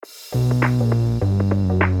Right,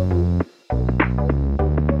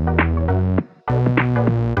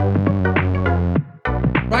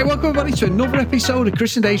 welcome everybody to another episode of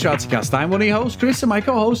Chris and Dave's Reality I'm one of your hosts, Chris, and my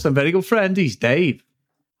co-host and very good friend is Dave.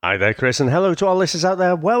 Hi there, Chris, and hello to our listeners out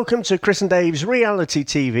there. Welcome to Chris and Dave's Reality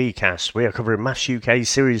TV Cast. We are covering MAFS UK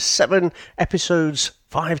Series 7, episodes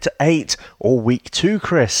 5 to 8, or Week 2,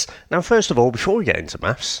 Chris. Now, first of all, before we get into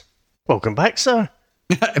MAFS, welcome back, sir.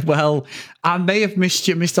 Well, I may have missed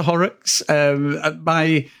you, Mr. Horrocks.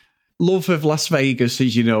 My love of Las Vegas,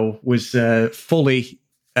 as you know, was fully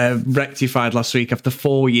rectified last week after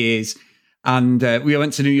 4 years. And we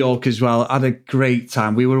went to New York as well. Had a great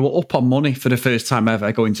time. We were up on money for the first time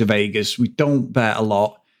ever going to Vegas. We don't bet a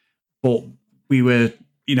lot, but we were,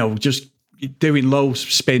 just doing low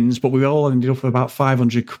spins. But we all ended up with about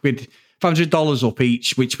 $500 up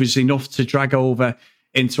each, which was enough to drag over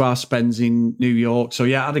into our spends in New York. So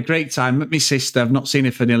yeah, I had a great time. Met my sister. I've not seen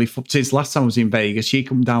her for since last time I was in Vegas. She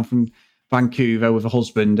come down from Vancouver with her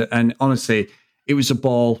husband, and honestly, it was a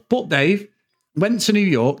ball. But Dave, went to New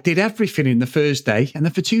York, did everything in the first day, and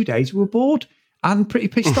then for 2 days we were bored and pretty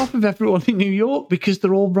pissed off with everyone in New York because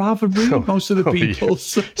they're all rather rude, most of the people.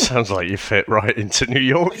 Yeah. Sounds like you fit right into New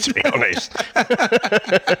York, to be honest.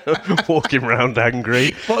 Walking around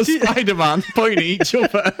angry. What's Spider-Man pointing at each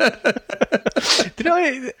other?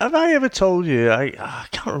 Have I ever told you? I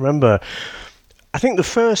can't remember. I think the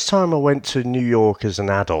first time I went to New York as an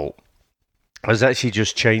adult, I was actually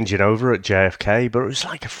just changing over at JFK, but it was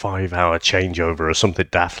like a 5-hour changeover or something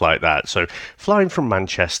daft like that. So flying from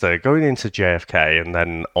Manchester, going into JFK, and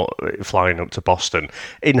then flying up to Boston.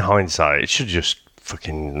 In hindsight, it should have just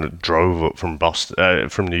fucking drove up from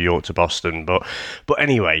from New York to Boston. But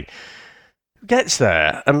anyway, gets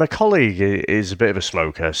there, and my colleague is a bit of a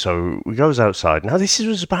smoker, so we goes outside. Now this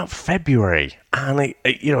was about February, and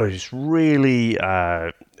it was really.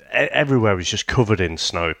 Everywhere was just covered in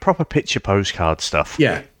snow. Proper picture postcard stuff.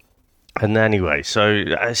 Yeah. And anyway, so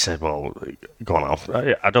I said, well, go on,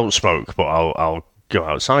 I don't smoke, but I'll go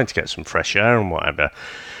outside to get some fresh air and whatever.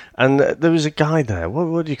 And there was a guy there.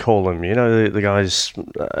 What do you call him? The guy's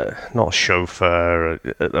not a chauffeur,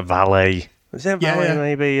 a valet. Is it a valet,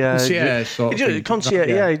 maybe?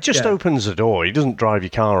 Concierge, he just opens the door. He doesn't drive your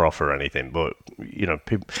car off or anything, but,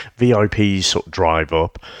 VIPs sort of drive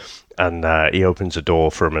up. And he opens a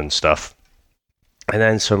door for him and stuff. And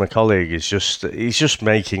then so my colleague he's just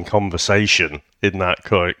making conversation in that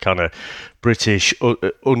kind of British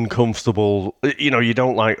uncomfortable, you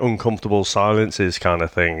don't like uncomfortable silences kind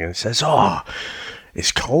of thing. And he says, "Oh,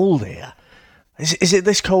 it's cold here. Is it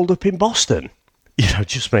this cold up in Boston?"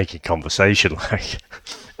 Just making conversation like.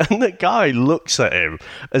 And the guy looks at him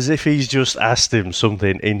as if he's just asked him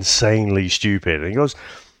something insanely stupid. And he goes,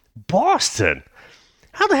 "Boston?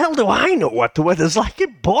 How the hell do I know what the weather's like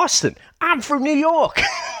in Boston? I'm from New York."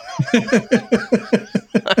 In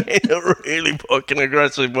a really fucking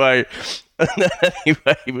aggressive way. And then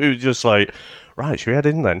anyway, we were just like, right, should we head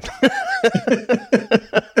in then?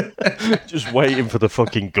 Just waiting for the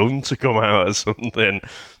fucking gun to come out or something.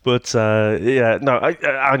 But I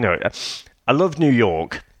know. I love New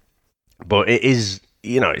York, but it is,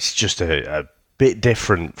 it's just a bit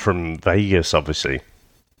different from Vegas, obviously.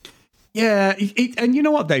 Yeah, and you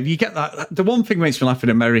know what, Dave? You get that. The one thing that makes me laugh in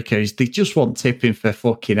America is they just want tipping for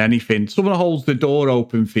fucking anything. Someone holds the door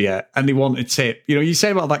open for you and they want a tip. You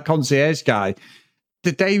say about that concierge guy.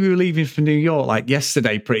 The day we were leaving for New York, like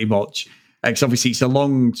yesterday pretty much, because obviously it's a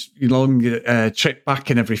long trip back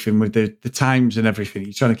and everything with the times and everything.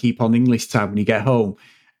 You're trying to keep on English time when you get home.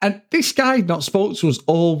 And this guy had not spoke to us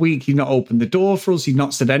all week. He'd not opened the door for us. He'd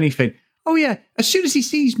not said anything. Oh, yeah. As soon as he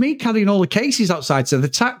sees me carrying all the cases outside to the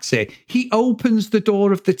taxi, he opens the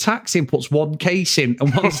door of the taxi and puts one case in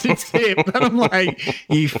and wants to tip. And I'm like,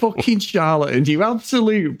 you fucking charlatan, you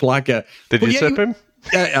absolute blagger. Did you tip him?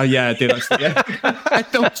 Yeah, I did actually. Yeah. I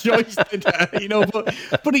don't choice did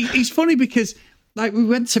but he's funny because like we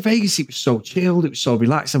went to Vegas, it was so chilled, it was so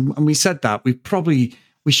relaxed, and we said that we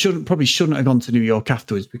shouldn't have gone to New York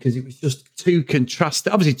afterwards because it was just too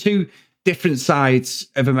contrasted. Obviously, two different sides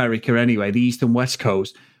of America anyway, the East and West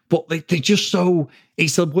Coast, but they're just so,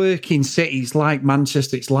 it's a working city. It's like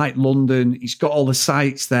Manchester, it's like London, it's got all the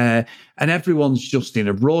sites there, and everyone's just in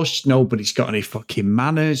a rush. Nobody's got any fucking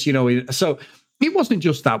manners, So it wasn't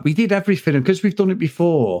just that. We did everything, and because we've done it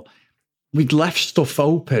before, we'd left stuff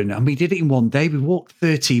open, and we did it in one day. We walked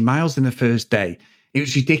 13 miles in the first day. It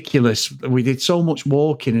was ridiculous. We did so much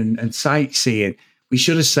walking and sightseeing. We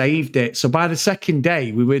should have saved it. So by the second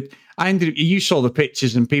day, you saw the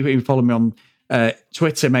pictures, and people who follow me on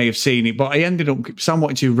Twitter may have seen it, but I ended up, Sam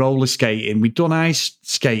wanted to roller skating. We'd done ice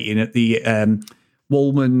skating at the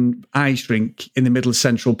Woolman ice rink in the middle of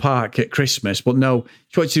Central Park at Christmas. But no,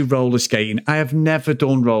 she wanted to do roller skating. I have never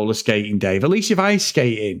done roller skating, Dave. At least if ice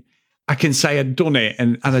skating, I can say I'd done it,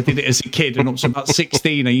 and I did it as a kid. And up to about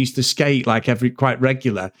 16, I used to skate like quite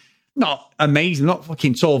regular. Not amazing, not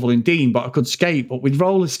fucking Torval and Dean, but I could skate. But with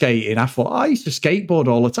roller skating, I thought, I used to skateboard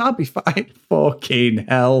all the time. I'd be fine. Fucking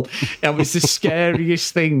hell. It was the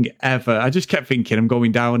scariest thing ever. I just kept thinking I'm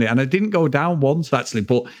going down it. And I didn't go down once, actually,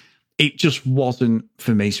 but it just wasn't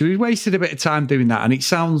for me. So we wasted a bit of time doing that. And it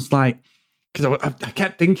sounds like, because I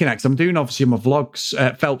kept thinking, because I'm doing obviously my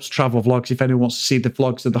vlogs, Phelps travel vlogs, if anyone wants to see the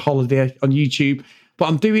vlogs of the holiday on YouTube. But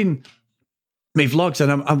I'm doing my vlogs,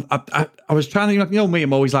 and I was trying to, me,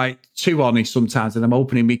 I'm always like too honest sometimes, and I'm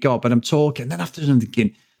opening me gob and I'm talking. And then after I'm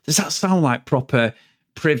thinking, does that sound like proper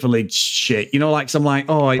privileged shit? Like, so I'm like,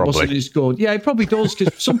 oh, it wasn't as good. Yeah, it probably does,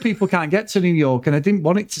 because some people can't get to New York, and I didn't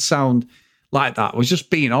want it to sound like that. I was just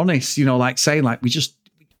being honest, like saying, like,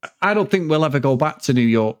 I don't think we'll ever go back to New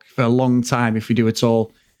York for a long time, if we do at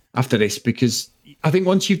all, after this, because I think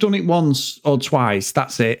once you've done it once or twice,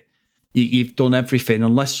 that's it. You've done everything,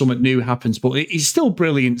 unless something new happens. But it's still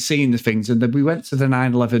brilliant seeing the things. And then we went to the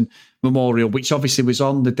 9/11 memorial, which obviously was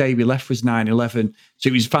on the day we left was 9/11. So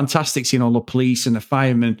it was fantastic seeing all the police and the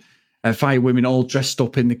firemen, firewomen all dressed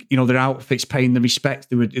up in their outfits, paying the respect.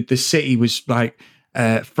 The city was like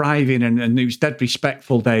thriving, and it was dead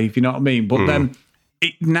respectful, Dave. You know what I mean? But then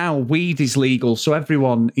now weed is legal, so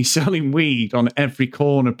everyone is selling weed on every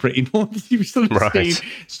corner pretty much. You've sort of seen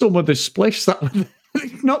some of the spliffs that were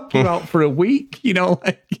knocked you out for a week,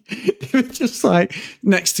 like they were just like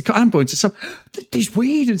next to. I'm going to some. There's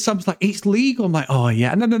weed, and Sam's like, it's legal. I'm like, oh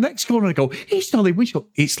yeah, and then the next corner I go, it's not legal.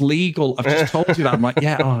 It's legal. I've just told you that. I'm like,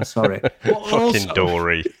 yeah, oh sorry, fucking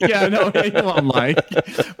Dory. Yeah, no, you know what I'm like,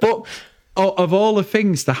 but. Of all the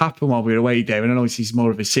things to happen while we were away, Dave, and I know this is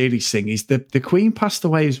more of a serious thing, is the Queen passed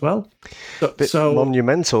away as well. So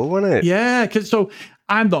monumental, wasn't it? Yeah, so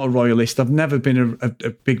I'm not a royalist. I've never been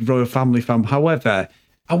a big royal family fan. However,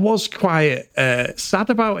 I was quite sad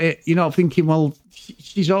about it. Thinking, well,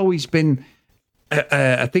 she's always been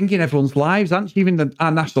I think in everyone's lives, hasn't she? Even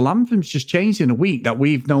our national anthem's just changed in a week that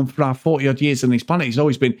we've known for our 40-odd years on this planet. It's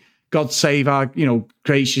always been God save our,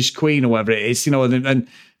 gracious Queen or whatever it is, and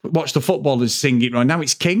watch the footballers sing it right now.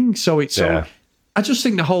 It's King, so it's. Yeah. I just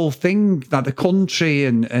think the whole thing that the country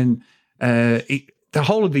and the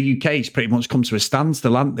whole of the UK has pretty much come to a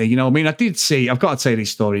standstill, haven't they? I did see. I've got to tell you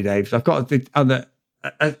this story, Dave. I've got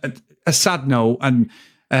a sad note, and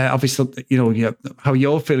obviously, how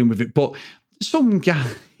you're feeling with it. But some guy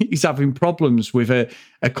is having problems with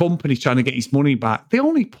a company trying to get his money back. They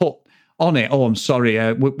only put on it, oh, I'm sorry,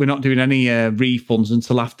 we're not doing any refunds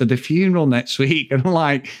until after the funeral next week. And I'm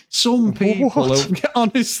like, some people,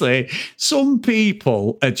 honestly, some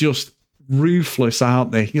people are just ruthless,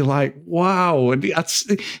 aren't they? You're like, wow. And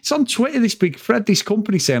it's on Twitter, this big thread, this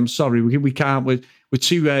company say, I'm sorry, we can't, we're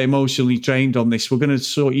too emotionally drained on this. We're going to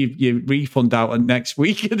sort your refund out next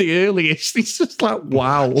week at the earliest. It's just like,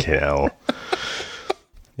 wow.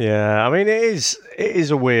 Yeah, I mean, it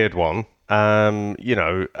is a weird one.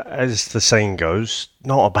 As the saying goes,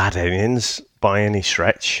 not a bad innings by any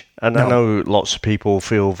stretch. And no. I know lots of people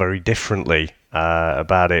feel very differently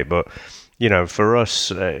about it, but, for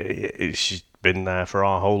us, it's been there for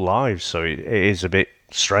our whole lives. So it is a bit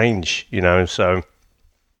strange, so...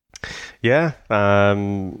 Yeah, I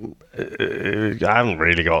haven't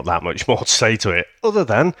really got that much more to say to it, other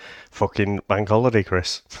than fucking bank holiday,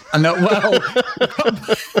 Chris. I know, well,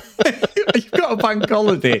 you've got a bank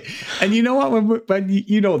holiday. And you know what, when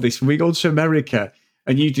you know this, when we go to America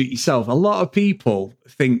and you do it yourself, a lot of people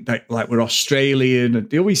think that, like, we're Australian,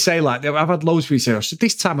 and they always say, like, I've had loads of people say, so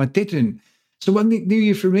this time I didn't. So when they knew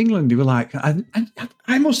you from England, they were like,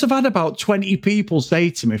 I must have had about 20 people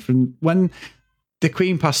say to me from when the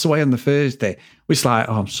Queen passed away on the Thursday, was like,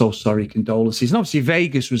 oh, I'm so sorry, condolences. And obviously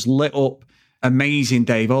Vegas was lit up, amazing,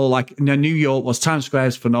 Dave. New York was, Times Square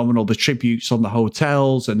is phenomenal. The tributes on the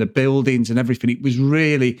hotels and the buildings and everything, it was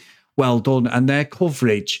really well done. And their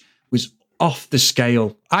coverage was off the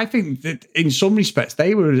scale. I think that in some respects,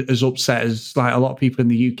 they were as upset as like a lot of people in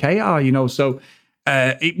the UK are, so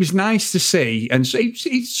it was nice to see. And so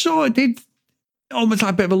it sort of did almost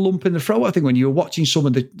like a bit of a lump in the throat, I think, when you were watching some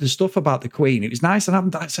of the stuff about the Queen. It was nice,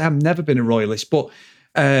 and I've never been a royalist, but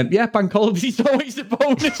bank holiday is always a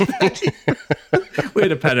bonus.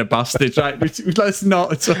 We're a pair of bastards, right? Let's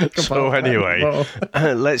not talk about that. So anyway,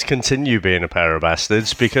 let's continue being a pair of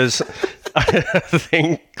bastards, because I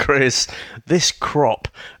think, Chris, this crop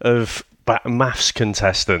of maths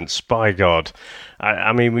contestants, by God,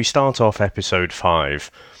 I mean, we start off episode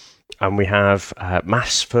 5, and we have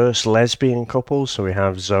Matt's first lesbian couple. So we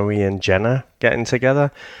have Zoe and Jenna getting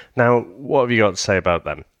together. Now, what have you got to say about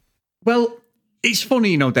them? Well, it's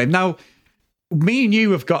funny, Dave. Now, me and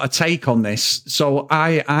you have got a take on this. So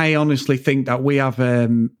I honestly think that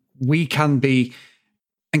we can be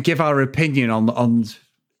and give our opinion on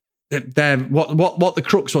their what the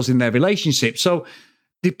crux was in their relationship. So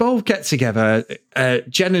they both get together.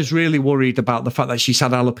 Jenna's really worried about the fact that she's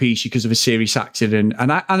had alopecia because of a serious accident.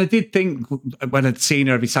 And I did think when I'd seen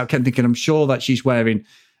her every time, I kept thinking, I'm sure that she's wearing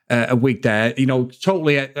a wig there.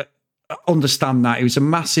 Totally understand that. It was a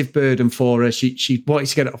massive burden for her. She wanted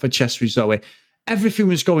to get it off her chest with Zoe. Everything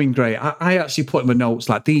was going great. I actually put in my notes,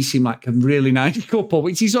 like, these seem like a really nice couple,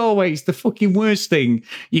 which is always the fucking worst thing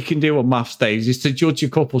you can do on maths days, is to judge a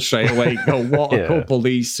couple straight away and go, what a couple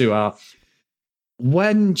these two are.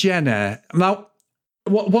 When Jenna, now,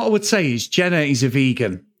 what I would say is Jenna is a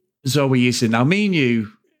vegan, Zoe isn't. Now, me and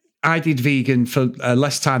you, I did vegan for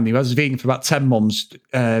less time than you. I was vegan for about 10 months.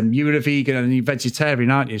 You were a vegan and you're vegetarian,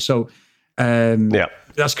 aren't you? So, yeah.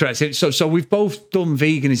 That's correct. So we've both done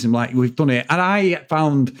veganism, like we've done it. And I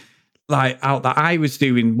found out that I was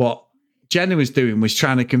doing what Jenna was doing, was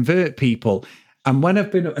trying to convert people. And when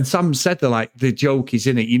I've been, and Sam said that, the joke is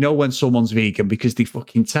in it, when someone's vegan because they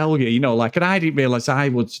fucking tell you, and I didn't realize I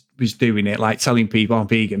was doing it, like telling people I'm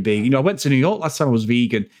vegan. I went to New York last time I was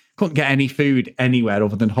vegan, couldn't get any food anywhere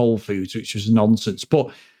other than Whole Foods, which was nonsense.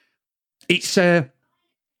 But it's,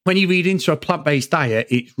 when you read into a plant-based diet,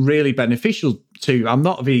 it's really beneficial to. I'm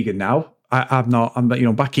not a vegan now.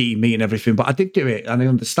 I'm back eating meat and everything, but I did do it and I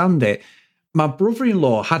understand it. My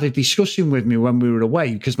brother-in-law had a discussion with me when we were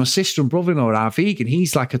away because my sister and brother-in-law are vegan.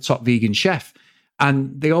 He's like a top vegan chef.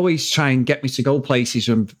 And they always try and get me to go places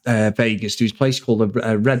in Vegas. There's a place called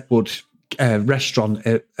a Redwood restaurant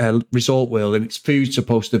at Resort World, and its food's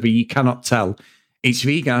supposed to be, you cannot tell it's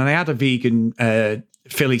vegan. And I had a vegan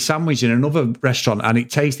Philly sandwich in another restaurant, and it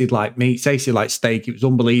tasted like meat, it tasted like steak. It was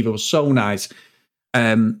unbelievable, so nice.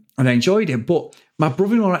 And I enjoyed it. But my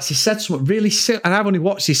brother-in-law actually said something really silly, and I've only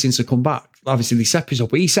watched this since I come back, obviously this episode,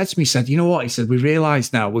 but he said to me, you know what? He said, we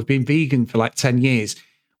realise now we've been vegan for like 10 years.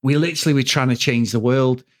 We literally were trying to change the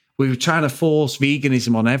world. We were trying to force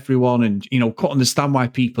veganism on everyone and, couldn't understand why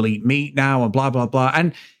people eat meat now and blah, blah, blah.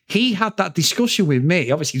 And he had that discussion with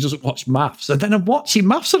me. Obviously, he doesn't watch maths. And then I'm watching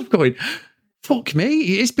maths and I'm going, fuck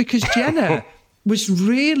me. It's because Jenna was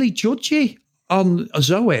really judgy on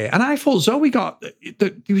Zoe. And I thought Zoe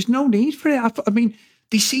there was no need for it. I mean,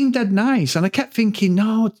 they seemed dead nice. And I kept thinking,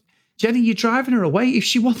 no, Jenny, you're driving her away. If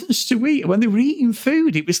she wants us to eat, when they were eating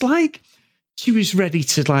food, it was like she was ready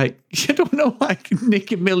to, nick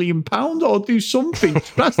 £1 million or do something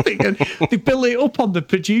drastic. And they built it up on the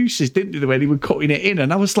producers, didn't they, the way they were cutting it in.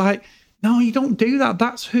 And I was like, no, you don't do that.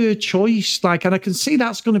 That's her choice. And I can see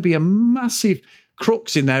that's going to be a massive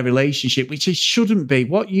crux in their relationship, which it shouldn't be.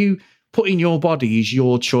 What you put in your body is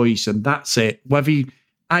your choice, and that's it. Whether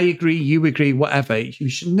I agree, you agree, whatever, you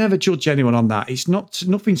should never judge anyone on that. It's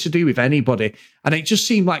nothing to do with anybody. And it just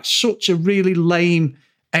seemed like such a really lame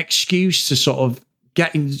excuse to sort of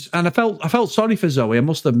get in. And I felt sorry for Zoe, I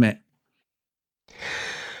must admit.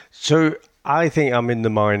 So I think I'm in the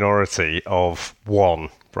minority of one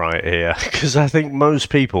right here, because I think most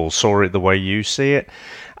people saw it the way you see it,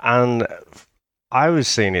 and I was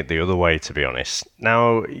seeing it the other way, to be honest.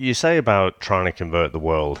 Now, you say about trying to convert the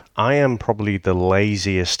world. I am probably the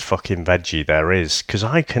laziest fucking veggie there is, because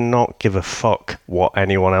I cannot give a fuck what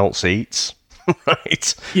anyone else eats,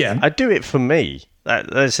 right? Yeah. I do it for me.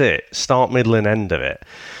 That's it. Start, middle, and end of it.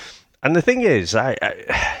 And the thing is, I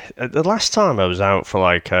the last time I was out for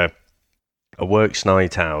like a works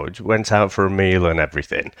night out, went out for a meal and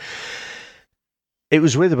everything, it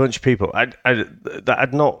was with a bunch of people that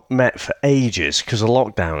I'd not met for ages because of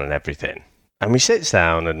lockdown and everything. And we sit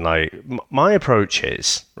down and my approach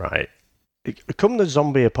is, right, come the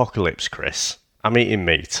zombie apocalypse, Chris, I'm eating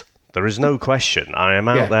meat. There is no question. I am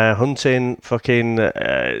out there hunting, fucking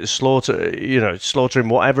slaughtering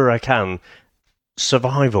whatever I can.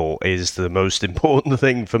 Survival is the most important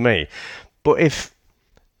thing for me. But if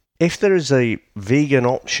there is a vegan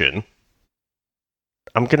option,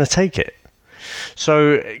 I'm going to take it.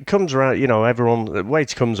 So it comes around, the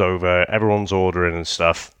waiter comes over, everyone's ordering and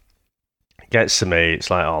stuff. Gets to me, it's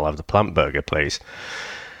like, I'll have the plant burger, please.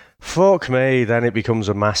 Fuck me, then it becomes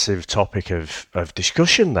a massive topic of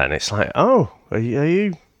discussion then. It's like, oh, are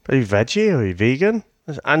you veggie? Are you vegan?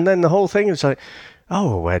 And then the whole thing is like,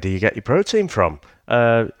 oh, where do you get your protein from?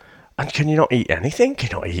 And can you not eat anything? Can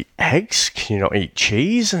you not eat eggs? Can you not eat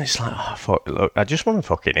cheese? And it's like, oh, fuck, look, I just want to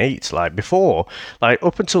fucking eat. Like before, like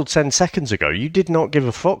up until 10 seconds ago, you did not give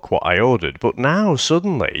a fuck what I ordered. But now,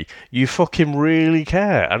 suddenly, you fucking really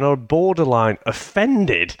care and are borderline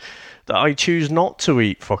offended that I choose not to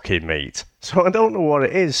eat fucking meat. So I don't know what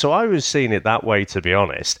it is. So I was seeing it that way, to be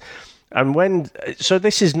honest. And so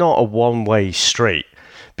this is not a one-way street.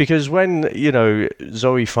 Because when,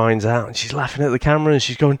 Zoe finds out and she's laughing at the camera and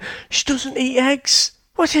she's going, she doesn't eat eggs.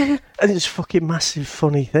 What? And it's a fucking massive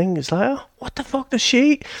funny thing. It's like, oh, what the fuck does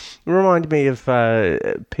she eat? It reminded me of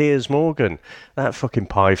Piers Morgan, that fucking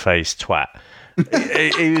pie-faced twat.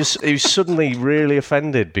 he was suddenly really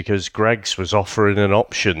offended because Greggs was offering an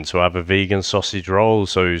option to have a vegan sausage roll.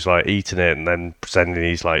 So he was like eating it and then pretending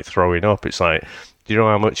he's like throwing up. It's like, do you know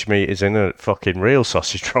how much meat is in a fucking real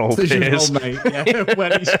sausage roll, Piers? Mate, yeah,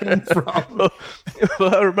 where he's come from.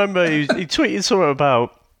 Well, I remember he tweeted something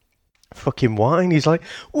about fucking wine. He's like,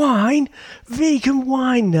 wine? Vegan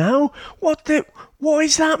wine now? What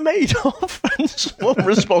is that made of? And someone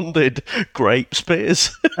responded, grapes,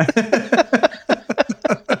 Piers.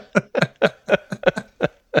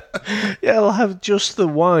 Yeah, I'll have just the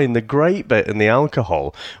wine, the grape bit and the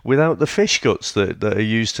alcohol without the fish guts that are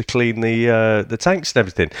used to clean the tanks and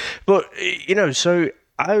everything. But, so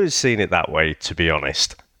I was seeing it that way, to be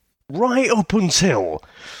honest. Right up until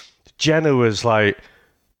Jenna was like,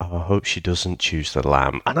 oh, I hope she doesn't choose the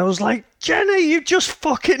lamb. And I was like, Jenna, you just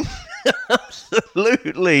fucking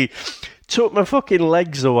absolutely took my fucking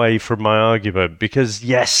legs away from my argument because,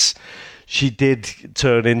 yes, she did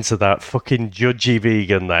turn into that fucking judgy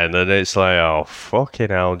vegan then, and it's like, oh, fucking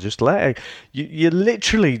hell, just let her. You're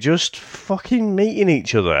literally just fucking meeting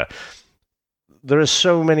each other. There are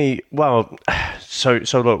so many, so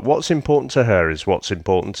look, what's important to her is what's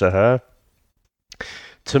important to her.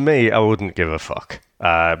 To me, I wouldn't give a fuck.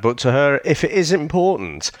 But to her, if it is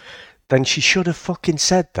important, then she should have fucking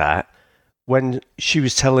said that when she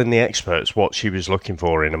was telling the experts what she was looking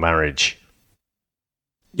for in a marriage.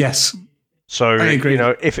 Yes. So,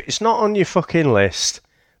 if it's not on your fucking list,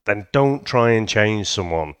 then don't try and change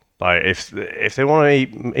someone. Like, if they want to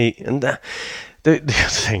eat meat, and the other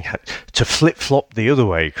thing, to flip-flop the other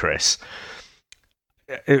way, Chris,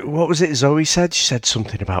 what was it Zoe said? She said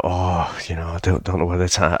something about, I don't know whether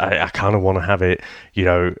I kind of want to have it,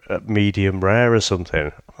 medium rare or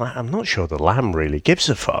something. I'm not sure the lamb really gives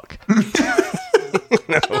a fuck.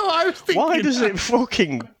 Why does it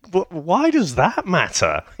fucking... Why does that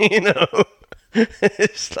matter?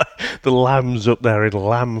 It's like the lamb's up there in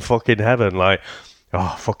lamb fucking heaven. Like,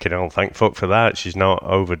 oh, fucking hell, thank fuck for that. She's not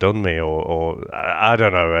overdone me or I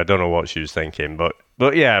don't know. I don't know what she was thinking.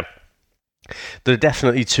 But yeah, there are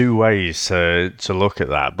definitely two ways to look at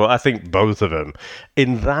that. But I think both of them,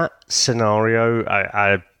 in that scenario,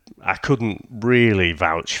 I couldn't really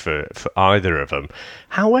vouch for either of them.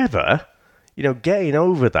 However, getting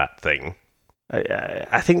over that thing,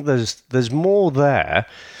 I think there's more there,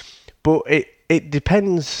 but it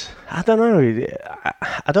depends. I don't know.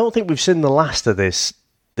 I don't think we've seen the last of this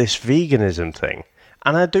veganism thing,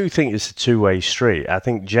 and I do think it's a two-way street. I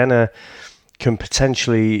think Jenna can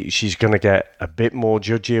potentially, she's going to get a bit more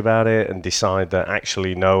judgy about it and decide that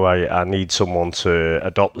actually no, I need someone to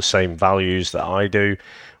adopt the same values that I do,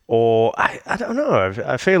 or I don't know.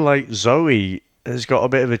 I feel like Zoe has got a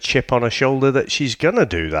bit of a chip on her shoulder that she's going to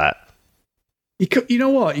do that. You know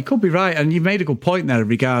what? You could be right, and you made a good point there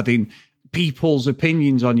regarding people's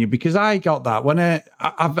opinions on you, because I got that when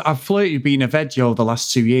I've flirted being a veggie over the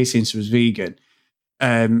last 2 years since I was vegan,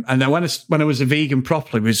 and then when I was a vegan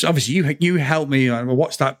properly, was obviously you helped me. I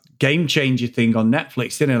watched that Game Changer thing on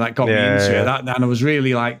Netflix, didn't it? That got me into it. That, and I was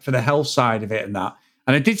really like for the health side of it and that,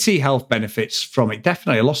 and I did see health benefits from it.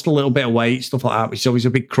 Definitely, I lost a little bit of weight, stuff like that, which is always a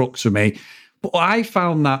big crux for me. But I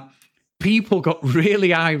found that people got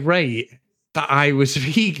really irate that I was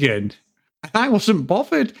vegan, and I wasn't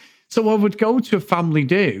bothered. So I would go to a family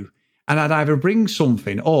do, and I'd either bring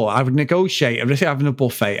something or I would negotiate. If they're having a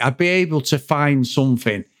buffet, I'd be able to find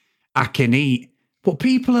something I can eat. But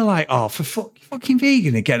people are like, oh, for fucking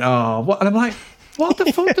vegan again. Oh, what? And I'm like, what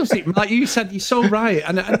the fuck does it? Like you said, you're so right.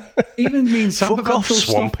 And even me and Sam fuck off,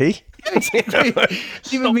 Swampy. Stop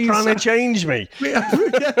trying to change me. We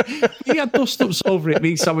had dust-ups over it,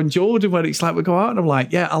 me, Sam and Jordan, where it's like we go out and I'm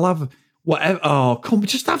like, yeah, I'll have whatever. Oh, come,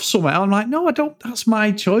 just have something. I'm like, no, I don't. That's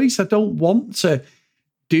my choice. I don't want to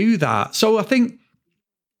do that. So I think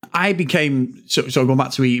I became so going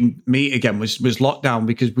back to eating meat again was lockdown,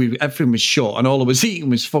 because everything was shut and all I was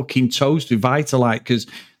eating was fucking toast with Vitalite because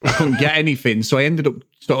I couldn't get anything. So I ended up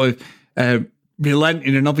sort of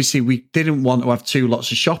relenting, and obviously we didn't want to have two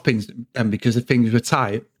lots of shopping because the things were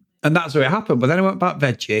tight. And that's where it happened. But then I went back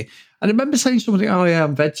veggie. And I remember saying something, oh, yeah,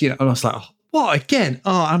 I'm veggie. And I was like, oh, what, again?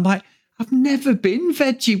 Oh, I'm like, I've never been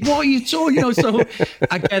veggie. What are you talking? So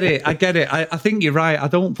I get it. I think you're right.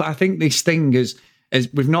 I think this thing is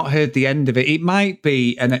we've not heard the end of it. It might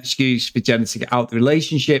be an excuse for Jenna to get out of the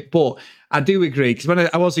relationship, but I do agree, because when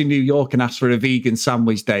I was in New York and asked for a vegan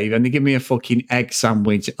sandwich, Dave, and they give me a fucking egg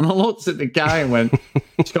sandwich, and I looked at the guy and went,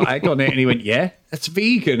 it's got egg on it, and he went, yeah, it's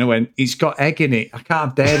vegan. I went, it's got egg in it. I can't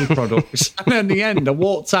have dairy products. And in the end, I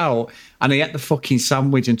walked out and I ate the fucking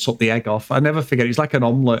sandwich and took the egg off. I never forget. It was like an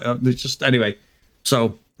omelette. Anyway,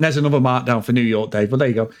 so there's another markdown for New York, Dave. But there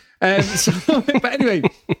you go. But anyway.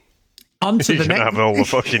 On to the next. Have all the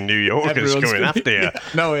fucking New Yorkers coming after you. Yeah.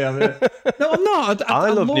 No, we haven't. No, I'm not.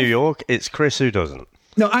 I love New York. It's Chris who doesn't.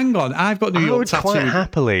 No, hang on. I've got New York tattooed. Quite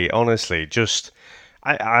happily, honestly, just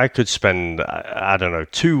I could spend, I don't know,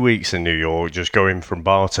 2 weeks in New York just going from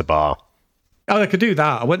bar to bar. Oh, I could do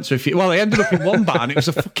that. I went to a few. Well, I ended up in one bar, and it was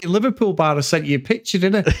a fucking Liverpool bar. I sent you a picture,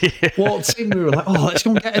 didn't I? Yeah. Walked in, we were like, "Oh, let's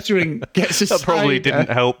go and get a drink." Get us a that probably cider.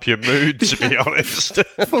 Didn't help your mood, to be honest.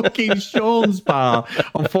 Fucking Sean's bar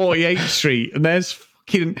on 48th Street, and there's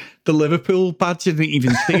fucking the Liverpool badge. I didn't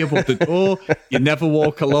even see above the door. You never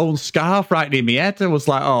walk alone. Scarf right near my head. I was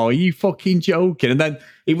like, "Oh, are you fucking joking?" And then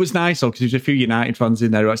it was nice, though, because there was a few United fans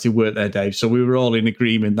in there who actually worked there, Dave. So we were all in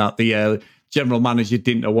agreement that the general manager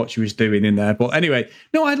didn't know what she was doing in there. But anyway,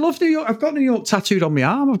 no, I love New York. I've got New York tattooed on my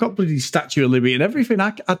arm. I've got bloody Statue of Liberty and everything.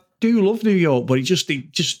 I do love New York, but it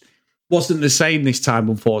just wasn't the same this time,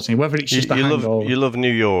 unfortunately. Whether it's just a hangover. You love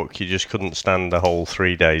New York. You just couldn't stand the whole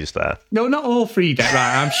 3 days there. No, not all 3 days.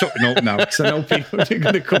 Right, I'm shutting up now because I know people are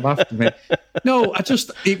going to come after me. No,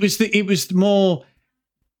 it was more.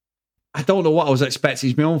 I don't know what I was expecting.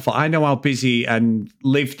 It's my own fault. I know how busy and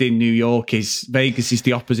lived in New York is. Vegas is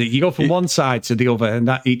the opposite. You go from one side to the other, and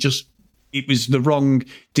it was the wrong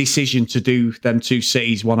decision to do them two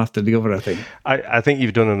cities one after the other, I think. I think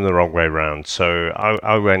you've done them the wrong way round. So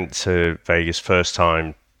I went to Vegas first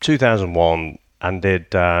time 2001 and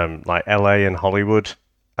did like LA and Hollywood,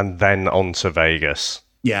 and then on to Vegas.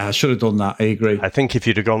 Yeah, I should have done that. I agree. I think if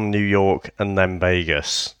you'd have gone New York and then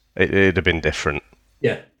Vegas, it'd have been different.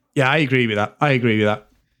 Yeah, I agree with that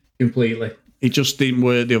completely. It just didn't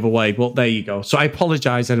work the other way, but there you go. So I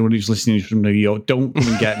apologise to anyone who's listening from New York. Don't come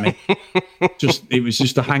and get me. It was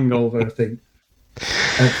just a hangover, I think.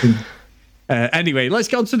 Anyway, let's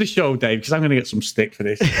get on to the show, Dave, because I'm going to get some stick for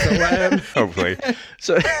this. So, hopefully.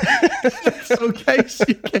 So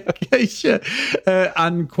Keisha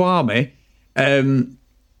and Kwame,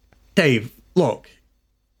 Dave, look,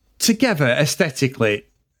 together aesthetically,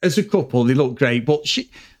 as a couple, they look great, but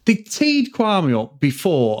they teed Kwame up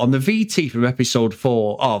before on the VT from episode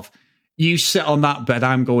 4 of you sit on that bed,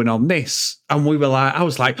 I'm going on this. And I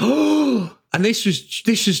was like, oh, and this was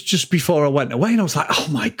just before I went away. And I was like, oh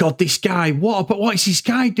my God, this guy, what is this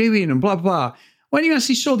guy doing? And blah, blah. When you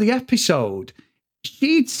actually saw the episode,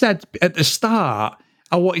 she'd said at the start,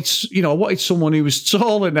 I wanted someone who was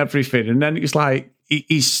tall and everything. And then it was like,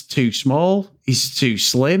 he's too small. He's too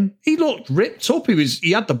slim. He looked ripped up.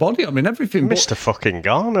 He had the body on him and everything. Mr. fucking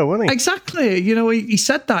Garner, wasn't he? Exactly. He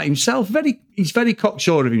said that himself. He's very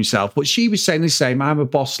cocksure of himself. But she was saying the same. I'm a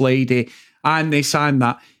boss lady. I'm this, I'm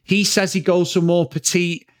that. He says he goes for more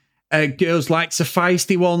petite girls, likes the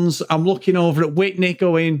feisty ones. I'm looking over at Whitney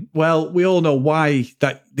going, well, we all know why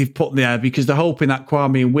that they've put there, because they're hoping that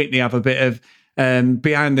Kwame and Whitney have a bit of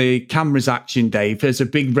behind the cameras action, Dave. There's a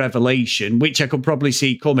big revelation, which I could probably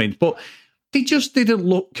see coming, but they just didn't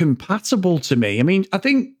look compatible to me. I mean, I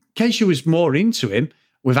think Keisha was more into him,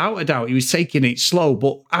 without a doubt. He was taking it slow,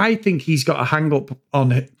 but I think he's got a hang up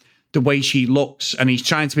on it, the way she looks, and he's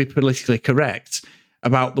trying to be politically correct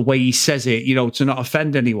about the way he says it, to not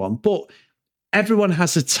offend anyone. But everyone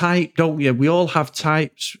has a type, don't you? We all have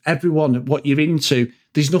types. Everyone, what you're into.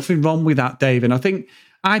 There's nothing wrong with that, Dave. And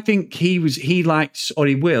I think he likes, or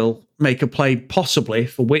he will make a play possibly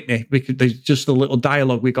for Whitney, because there's just a little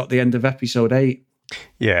dialogue we got at the end of episode 8.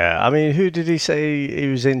 Yeah, I mean, who did he say he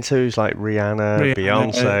was into? It's like Rihanna,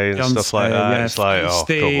 Beyonce, and stuff like that. Yeah, it's like, oh,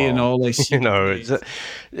 come on. And all this.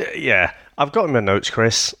 Yeah. I've got him a notes,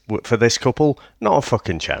 Chris, for this couple. Not a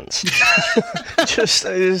fucking chance. Just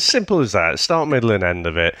as simple as that. Start, middle, and end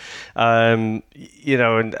of it. And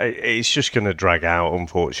it's just going to drag out,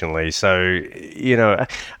 unfortunately. So, I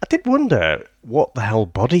did wonder what the hell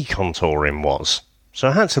body contouring was. So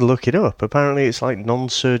I had to look it up. Apparently, it's like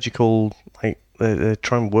non-surgical, like they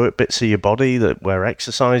try and work bits of your body where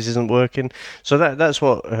exercise isn't working. So that's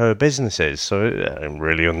what her business is. So I didn't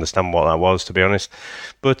really understand what that was, to be honest.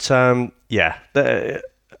 But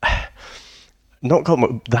not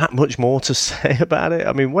got that much more to say about it.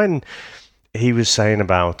 I mean, when he was saying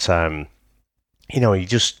about, he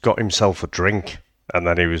just got himself a drink. And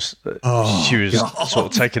then she was sort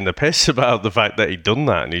of taking the piss about the fact that he'd done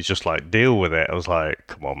that, and he's just like, deal with it. I was like,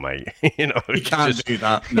 come on, mate. You can't do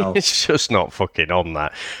that. No, it's just not fucking on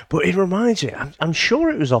that. But it reminds me, I'm sure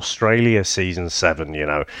it was Australia season 7,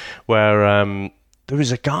 where there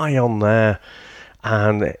was a guy on there,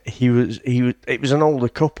 and it was an older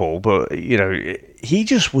couple, but he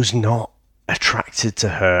just was not attracted to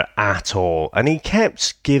her at all, and he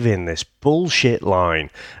kept giving this bullshit line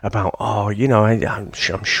about, I'm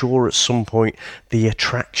sure at some point the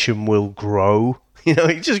attraction will grow. He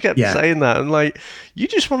just kept saying that, and like, you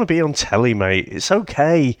just want to be on telly, mate. It's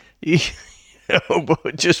okay,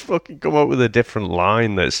 but just fucking come up with a different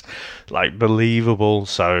line that's like believable.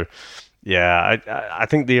 So yeah, I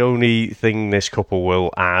think the only thing this couple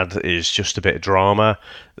will add is just a bit of drama.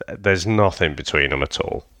 There's nothing between them at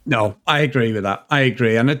all. No, I agree with that. I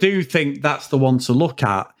agree. And I do think that's the one to look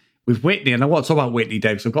at with Whitney. And I want to talk about Whitney,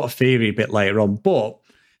 Dave, because I've got a theory a bit later on. But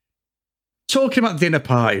talking about dinner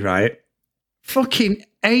party, right? Fucking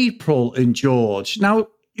April and George. Now,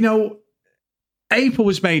 April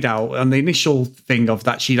was made out on the initial thing of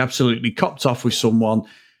that she'd absolutely copped off with someone.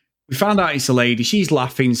 We found out it's a lady. She's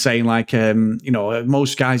laughing, saying like,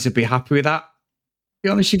 most guys would be happy with that. Be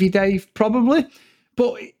honest with you, Dave, probably.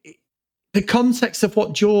 But the context of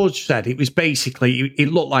what George said, it was basically, it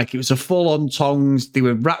looked like it was a full-on tongs. They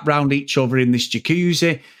were wrapped around each other in this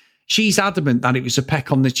jacuzzi. She's adamant that it was a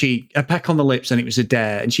peck on the cheek, a peck on the lips, and it was a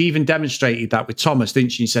dare. And she even demonstrated that with Thomas,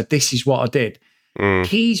 didn't she? She said, this is what I did.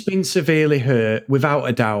 He's been severely hurt, without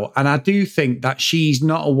a doubt. And I do think that she's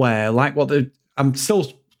not aware, like I'm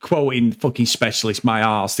still quoting fucking specialist, my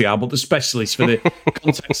arse, but the specialist for the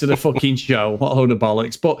context of the fucking show. What a load of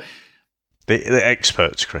bollocks. But the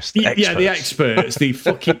experts, Chris. The experts, the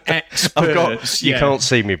fucking experts. You can't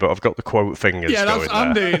see me, but I've got the quote fingers. Yeah, that's what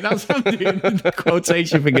I'm doing. That's what I'm doing. The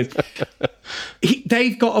quotation fingers.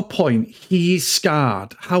 They've got a point. He is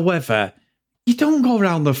scarred. However, you don't go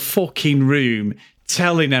around the fucking room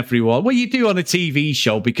telling everyone. Well, you do on a TV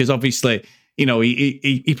show because obviously,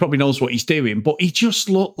 he probably knows what he's doing. But he just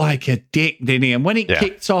looked like a dick, didn't he? And when it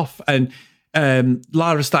kicked off and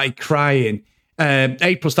Lara started crying.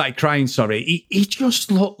 April started crying, sorry. He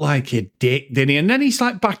just looked like a dick, didn't he? And then he's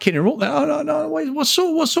like backing her up there. Oh, no, what's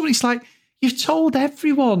up? He's like, you've told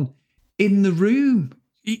everyone in the room.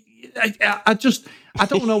 I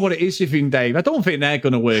don't know what it is with him, Dave. I don't think they're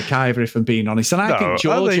going to work either, if I'm being honest. And I think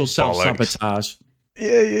George will self-sabotage.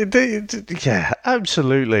 Yeah,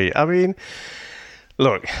 absolutely. I mean,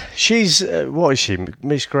 look, she's, what is she,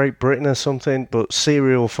 Miss Great Britain or something? But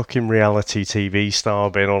serial fucking reality TV star,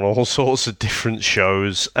 been on all sorts of different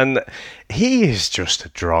shows. And he is just a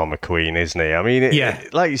drama queen, isn't he? I mean,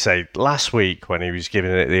 like you say, last week when he was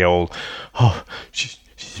giving it the old, she's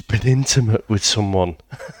been intimate with someone.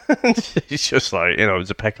 It's just like, it was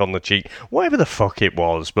a peck on the cheek. Whatever the fuck it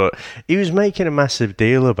was. But he was making a massive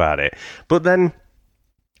deal about it. But then,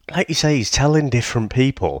 like you say, he's telling different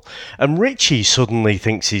people. And Richie suddenly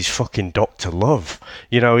thinks he's fucking Dr. Love.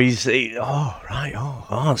 It's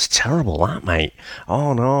terrible, that, mate.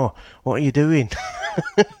 Oh, no, what are you doing?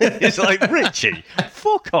 It's like, Richie,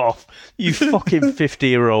 fuck off. You fucking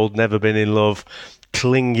 50-year-old, never been in love,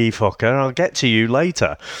 clingy fucker. I'll get to you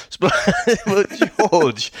later. But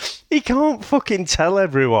George, he can't fucking tell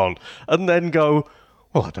everyone and then go,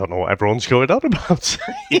 well, I don't know what everyone's going on about.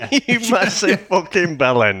 You massive fucking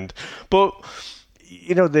bellend. But,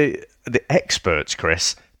 the experts,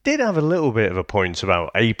 Chris, did have a little bit of a point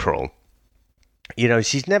about April.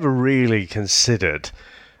 She's never really considered,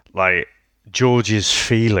 like, George's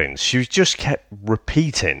feelings. She just kept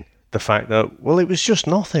repeating the fact that, well, it was just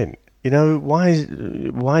nothing. Why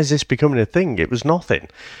is this becoming a thing? It was nothing.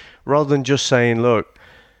 Rather than just saying, look,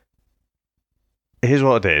 here's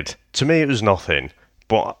what I did. To me, it was nothing.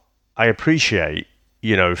 But I appreciate,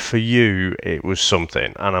 for you, it was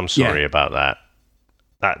something, and I'm sorry about that.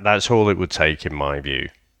 That's all it would take, in my view.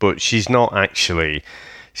 But she's not actually.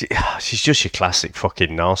 She's just your classic fucking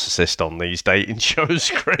narcissist on these dating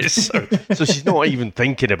shows, Chris. So she's not even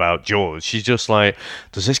thinking about George. She's just like,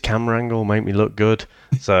 does this camera angle make me look good?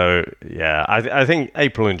 So, yeah, I think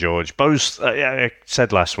April and George, both, I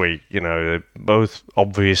said last week, both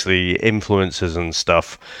obviously influencers and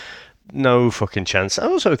stuff. No fucking chance. I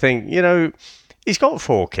also think, he's got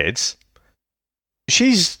 4 kids.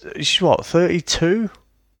 She's what, 32?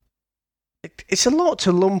 It's a lot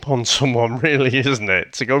to lump on someone, really, isn't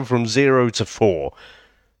it? To go from 0 to 4.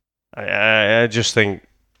 I just think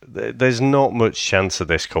there's not much chance of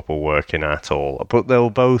this couple working at all. But they'll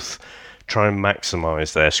both try and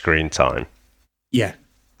maximise their screen time. Yeah,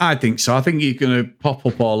 I think so. I think you're going to pop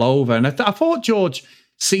up all over. And I thought George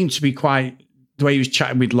seemed to be quite, the way he was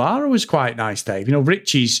chatting with Lara was quite nice, Dave. You know,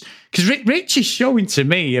 Richie's, because Rich is showing to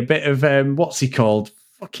me a bit of, what's he called?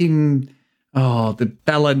 Fucking, the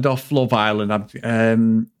bell end off Love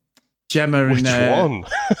Island. Gemma and... Which one?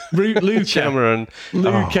 Luca. Gemma and...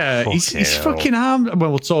 Luca. He's fucking armed. Well,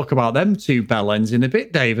 we'll talk about them two bell ends in a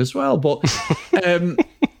bit, Dave, as well. But...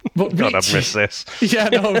 But God, I've missed this. Yeah,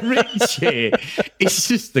 no, Richie, he's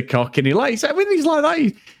just the cock, and he likes it. I mean, he's like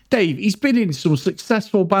that. Dave, he's been in some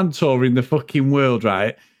successful band tour in the fucking world,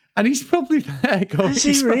 right? And he's probably there going... Has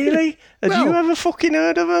he really? Have you ever fucking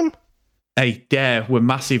heard of him? Hey, we're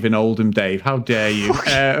massive in Oldham, Dave. How dare you?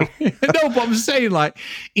 No, but I'm saying, like,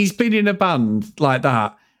 he's been in a band like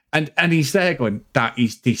that, and he's there going, that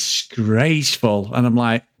is disgraceful. And I'm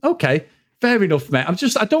like, okay, fair enough, mate.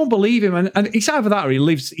 I don't believe him. And it's either that or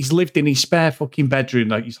he's lived in his spare fucking bedroom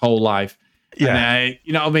like his whole life. Yeah. And,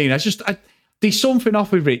 you know what I mean? There's something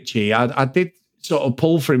off with Richie. I did sort of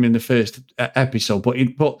pull for him in the first episode,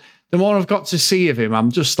 but the more I've got to see of him,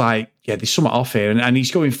 I'm just like, yeah, there's something off here. And he's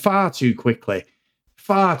going far too quickly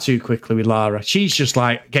with Lara. She's just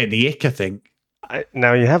like getting the ick, I think.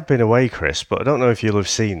 Now, you have been away, Chris, but I don't know if you'll have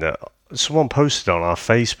seen that. Someone posted on our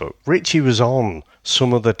Facebook, Richie was on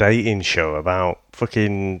some other dating show about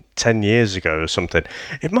fucking 10 years ago or something.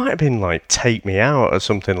 It might have been like Take Me Out or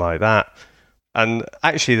something like that. And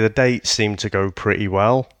actually the dates seemed to go pretty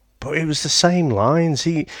well, but it was the same lines.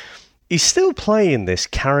 He's still playing this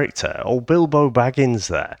character, old Bilbo Baggins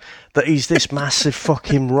there, that he's this massive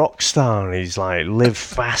fucking rock star and he's like, live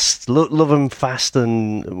fast, love him fast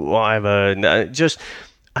and whatever. And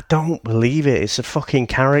I don't believe it. It's a fucking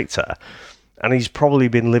character. And he's probably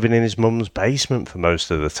been living in his mum's basement for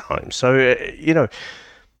most of the time. So, you know,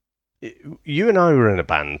 you and I were in a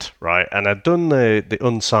band, right? And I'd done the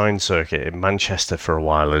unsigned circuit in Manchester for a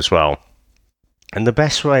while as well. And the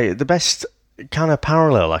best kind of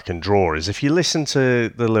parallel I can draw is if you listen to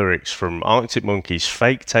the lyrics from Arctic Monkeys'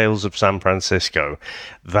 Fake Tales of San Francisco,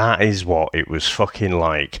 that is what it was fucking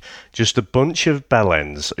like. Just a bunch of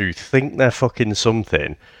bellends who think they're fucking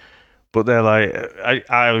something, but they're like,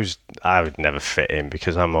 I would never fit in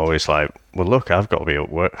because I'm always like, well, look, I've got to be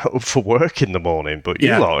up for work in the morning, but you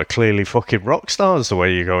lot are clearly fucking rock stars the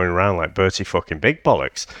way you're going around like Bertie fucking Big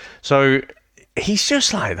Bollocks. So he's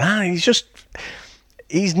just like that.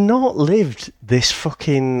 He's not lived this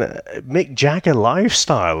fucking Mick Jagger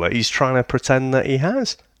lifestyle that he's trying to pretend that he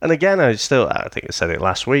has. And again, I think I said it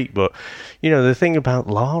last week, but, you know, the thing about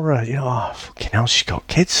Lara, you know, fucking hell, she's got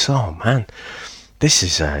kids. Oh, man, this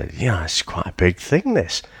is, it's quite a big thing,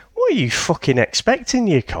 this. What are you fucking expecting,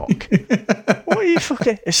 you cock? What are you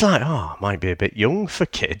fucking... It's like, might be a bit young for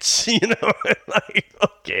kids, you know? Like,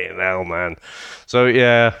 fucking hell, man. So,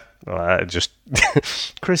 yeah...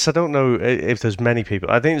 Chris, I don't know if there's many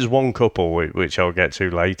people. I think there's one couple, which I'll get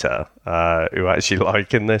to later, who actually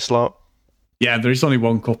liking this lot. Yeah, there is only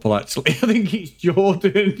one couple, actually. I think it's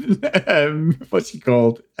Jordan. What's he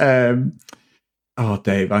called? Dave,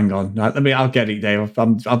 hang on. I'll get it, Dave.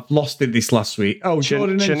 I've lost it this last week.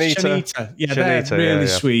 Jordan and Shanita. Yeah, they're really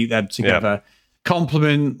sweet, them together. Yeah.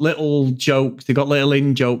 Compliment, little jokes. They got little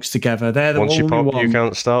in-jokes together. They're the only one. Once you pop, you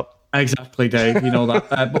can't stop. Exactly, Dave. You know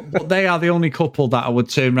that. But they are the only couple that I would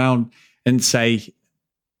turn around and say,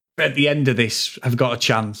 at the end of this, have got a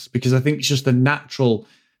chance, because I think it's just a natural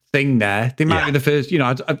thing there. They might be the first, you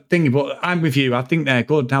know, I think, but I'm with you. I think they're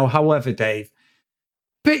good. Now, however, Dave,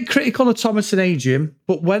 bit critical of Thomas and Adrian,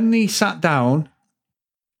 but when they sat down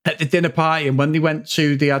at the dinner party and when they went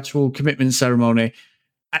to the actual commitment ceremony,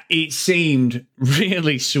 it seemed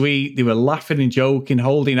really sweet. They were laughing and joking,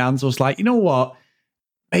 holding hands. I was like, you know what?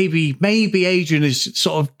 Maybe Adrian has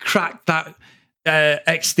sort of cracked that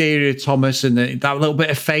exterior Thomas and that little bit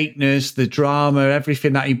of fakeness, the drama,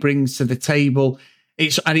 everything that he brings to the table.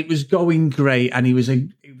 It was going great, and he was a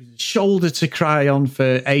shoulder to cry on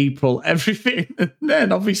for April, everything. And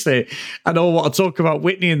then obviously, I don't want to talk about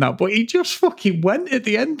Whitney and that, but he just fucking went at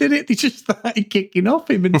the end, didn't it? They just started kicking off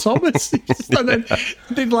him and Thomas. And then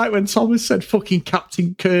didn't like when Thomas said fucking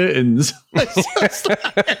Captain Curtains.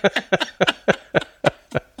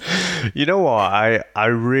 You know what? I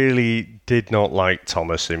really did not like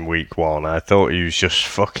Thomas in week one. I thought he was just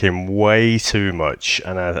fucking way too much,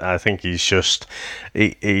 and I think he's just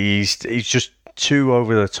too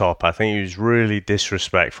over the top. I think he was really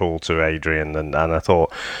disrespectful to Adrian, and I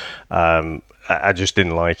thought I just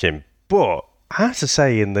didn't like him. But I have to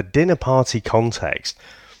say, in the dinner party context,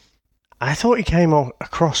 I thought he came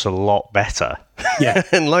across a lot better. Yeah.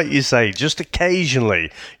 And like you say, just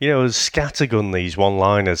occasionally, scattergun these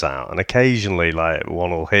one-liners out, and occasionally, like,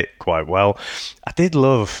 one will hit quite well. I did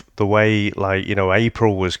love the way, like,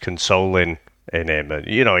 April was consoling in him, and,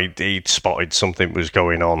 he'd spotted something was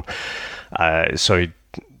going on, so he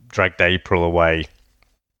dragged April away.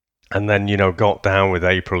 And then, got down with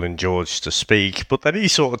April and George to speak, but then he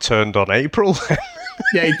sort of turned on April.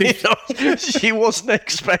 Yeah, he did. She wasn't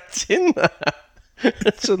expecting that.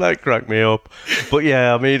 So that cracked me up. But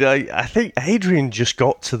yeah, I mean, I think Adrian just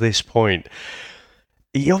got to this point.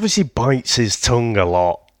 He obviously bites his tongue a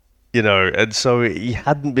lot, and so he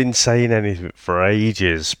hadn't been saying anything for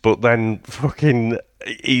ages, but then fucking...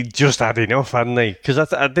 he just had enough, hadn't he?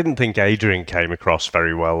 Because I didn't think Adrian came across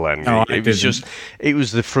very well then. No, it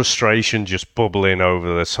was the frustration just bubbling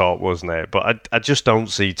over the top, wasn't it? But I just don't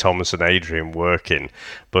see Thomas and Adrian working.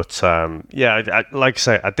 But like I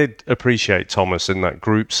say, I did appreciate Thomas in that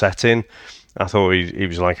group setting. I thought he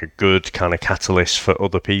was like a good kind of catalyst for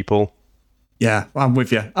other people. Yeah, I'm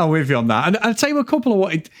with you. I'm with you on that. And I'll tell you a couple of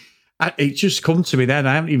what it just come to me then.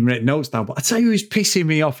 I haven't even written notes down, but I tell you who's pissing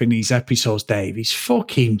me off in these episodes, Dave. He's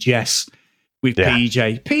fucking Jess with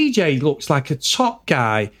PJ. PJ looks like a top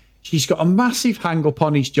guy. She's got a massive hang up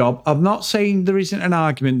on his job. I'm not saying there isn't an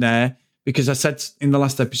argument there, because I said in the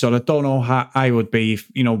last episode, I don't know how I would be if,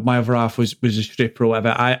 my other half was a stripper or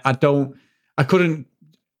whatever. I couldn't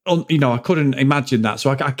imagine that. So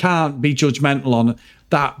I can't be judgmental on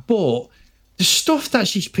that. But the stuff that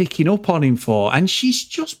she's picking up on him for, and she's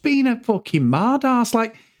just being a fucking mardass.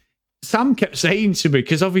 Like Sam kept saying to me,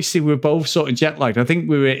 because obviously we were both sort of jet lagged. I think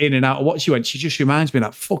we were in and out of what she went. She just reminds me of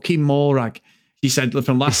that fucking Morag. She said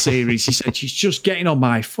from last series, she said, she's just getting on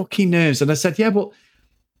my fucking nerves. And I said, yeah, but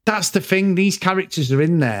that's the thing. These characters are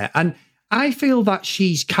in there. And I feel that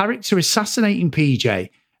she's character assassinating PJ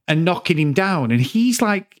and knocking him down. And he's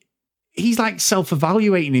like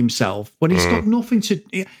self-evaluating himself when he's got nothing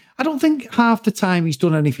to... I don't think half the time he's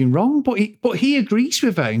done anything wrong, but he agrees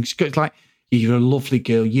with her. And it's like, you're a lovely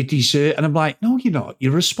girl, you deserve... And I'm like, no, you're not.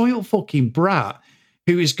 You're a spoiled fucking brat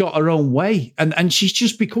who has got her own way. And she's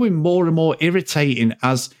just becoming more and more irritating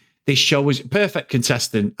as this show is perfect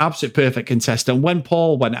contestant, absolute perfect contestant. When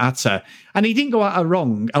Paul went at her, and he didn't go at her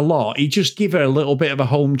wrong a lot, he just gave her a little bit of a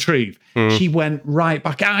home truth. She went right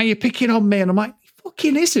back, you're picking on me. And I'm like, he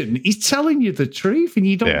fucking isn't. He's telling you the truth and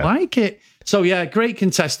you don't like it. So, yeah, great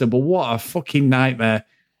contestant, but what a fucking nightmare.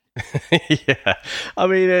 Yeah. I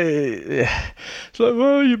mean, it's like,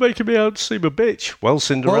 well, you're making me out to seem a bitch. Well,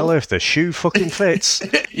 Cinderella, if the shoe fucking fits.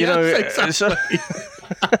 Exactly. So...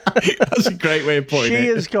 That's a great way of putting it. She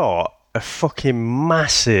has got a fucking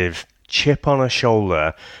massive chip on her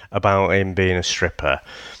shoulder about him being a stripper.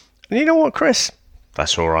 And you know what, Chris?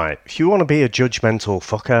 That's all right. If you want to be a judgmental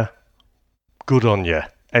fucker, good on you.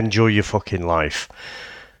 Enjoy your fucking life.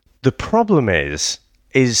 The problem is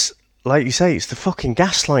like you say, it's the fucking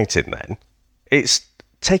gaslighting then. It's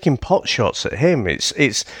taking pot shots at him. It's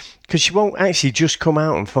because she won't actually just come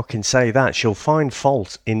out and fucking say that. She'll find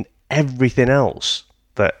fault in everything else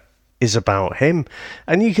that is about him.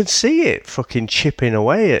 And you can see it fucking chipping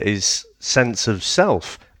away at his sense of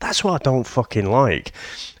self. That's what I don't fucking like.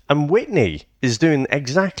 And Whitney is doing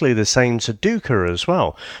exactly the same to Duca as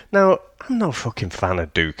well. Now, I'm not a fucking fan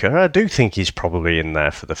of Duca. I do think he's probably in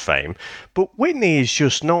there for the fame. But Whitney is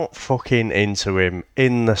just not fucking into him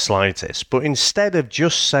in the slightest. But instead of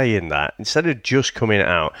just saying that, instead of just coming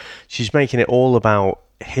out, she's making it all about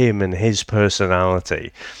him and his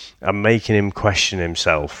personality and making him question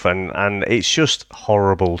himself. And it's just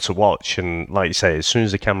horrible to watch. And like you say, as soon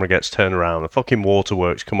as the camera gets turned around, the fucking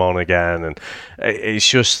waterworks come on again. And it's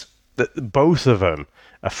just that both of them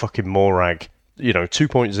are fucking Morag,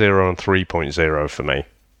 2.0 and 3.0 for me.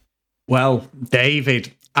 Well,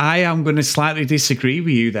 David, I am going to slightly disagree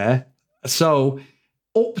with you there. So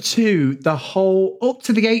up to the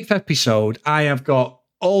 8th episode, I have got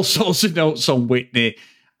all sorts of notes on Whitney.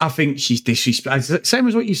 I think she's disrespectful. Same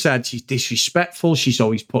as what you said, she's disrespectful. She's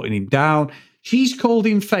always putting him down. She's called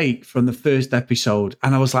him fake from the first episode.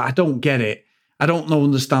 And I was like, I don't get it. I don't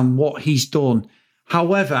understand what he's done.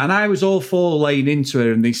 However, and I was all for laying into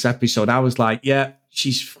her in this episode. I was like, yeah,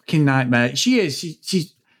 she's fucking nightmare. She is.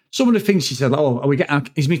 She's some of the things she said, are we getting,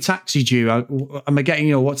 is my taxi due? Am I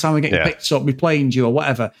getting, what time am I getting picked up? My plane due or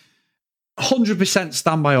whatever. 100%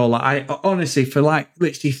 stand by all that. I honestly, for like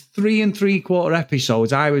literally 3 3/4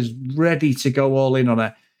 episodes, I was ready to go all in on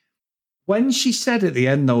her. When she said at the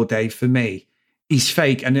end, though, Dave, for me, he's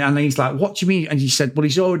fake. And he's like, what do you mean? And he said, well,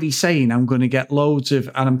 he's already saying I'm going to get loads of,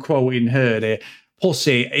 and I'm quoting her there,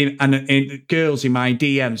 pussy and girls in my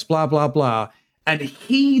DMs, blah, blah, blah. And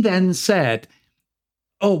he then said,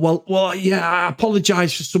 oh, well, yeah, I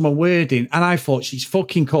apologise for some wording. And I thought she's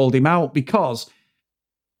fucking called him out because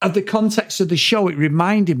of the context of the show. It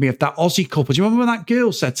reminded me of that Aussie couple. Do you remember when that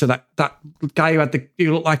girl said to that guy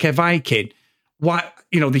who looked like a Viking, why,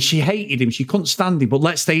 she hated him, she couldn't stand him, but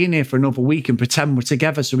let's stay in here for another week and pretend we're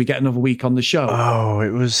together so we get another week on the show. Oh, it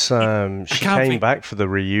was, she came back for the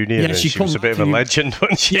reunion, and she was a bit of a legend,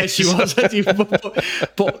 wasn't she? Yeah, she was.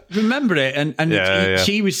 but remember it, and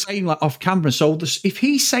she was saying like off camera, so if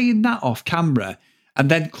he's saying that off camera and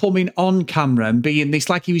then coming on camera and being this,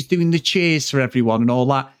 like he was doing the cheers for everyone and all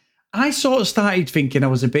that, I sort of started thinking I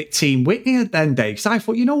was a bit Team Whitney at then, Dave, because I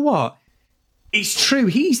thought, you know what? It's true.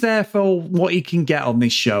 He's there for what he can get on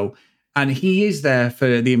this show, and he is there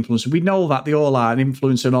for the influencer. We know that they all are an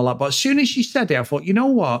influencer and all that. But as soon as she said it, I thought, you know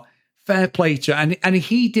what? Fair play to her. And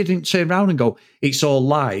he didn't turn around and go, it's all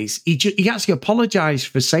lies. He actually apologised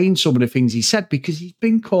for saying some of the things he said because he's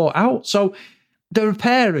been caught out. So they're a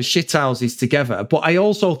pair of shithouses together. But I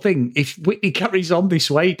also think if Whitney carries on this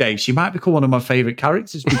way, Dave, she might become one of my favourite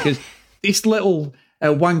characters because this little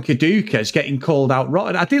wankaduka is getting called out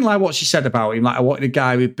rotten. I didn't like what she said about him. Like, I wanted a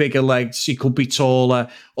guy with bigger legs, he could be taller,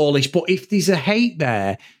 all this. But if there's a hate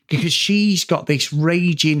there, because she's got this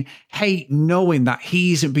raging hate knowing that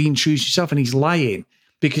he isn't being true to himself and he's lying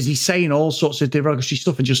because he's saying all sorts of derogatory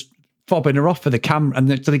stuff and just fobbing her off for the camera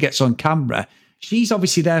and until he gets on camera. She's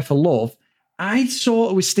obviously there for love. I sort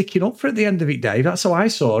of was sticking up for it at the end of it, Dave. That's how I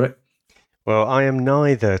saw it. Well, I am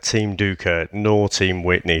neither Team Duca nor Team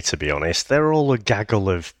Whitney, to be honest. They're all a gaggle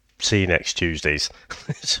of see you next Tuesdays.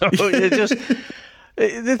 So it just...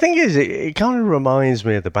 The thing is, it kind of reminds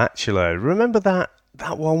me of The Bachelor. Remember that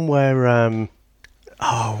one where...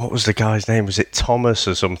 what was the guy's name? Was it Thomas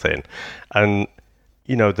or something? And,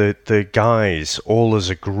 the guys, all as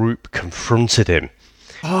a group, confronted him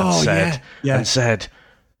and said,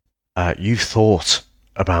 you've thought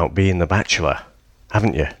about being The Bachelor,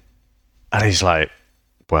 haven't you? And he's like,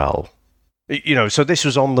 well, so this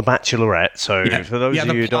was on The Bachelorette. So for those of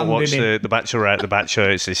you who don't watch the Bachelorette, The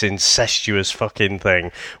Bachelor, it's this incestuous fucking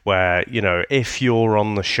thing where, if you're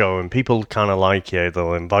on the show and people kind of like you,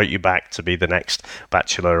 they'll invite you back to be the next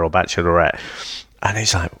Bachelor or Bachelorette. And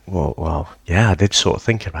he's like, well, yeah, I did sort of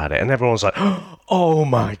think about it. And everyone's like, oh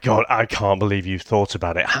my God, I can't believe you've thought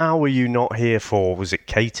about it. How were you not here for, was it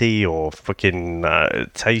Katie or fucking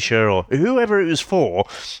Tasha or whoever it was for?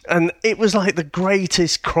 And it was like the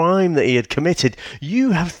greatest crime that he had committed.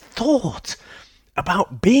 You have thought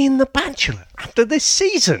about being the Bachelor after this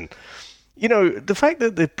season. The fact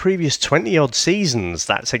that the previous 20-odd seasons,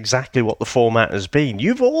 that's exactly what the format has been.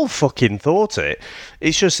 You've all fucking thought it.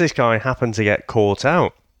 It's just this guy happened to get caught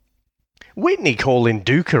out. Whitney calling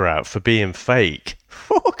Duca out for being fake.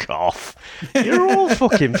 Fuck off. You're all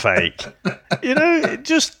fucking fake.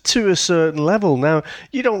 Just to a certain level. Now,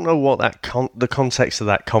 you don't know what the context of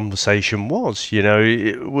that conversation was.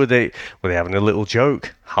 Were they having a little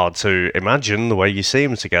joke? Hard to imagine the way you see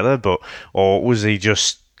them together, or was he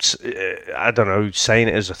just... I don't know, saying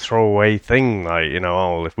it as a throwaway thing, like,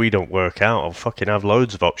 if we don't work out, I'll fucking have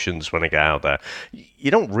loads of options when I get out there. You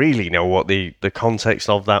don't really know what the context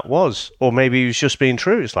of that was. Or maybe he was just being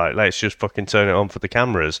true. It's like, let's just fucking turn it on for the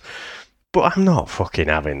cameras. But I'm not fucking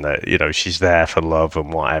having that, she's there for love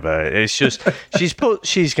and whatever. It's just, she's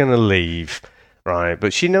going to leave, right?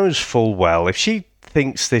 But she knows full well, if she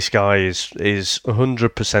thinks this guy is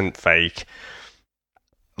 100% fake,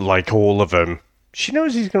 like all of them, she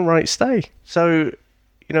knows he's going to stay. So,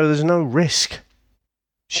 there's no risk.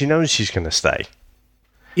 She knows she's going to stay.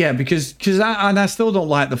 Yeah, because I still don't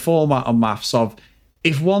like the format on Maths of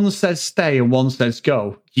if one says stay and one says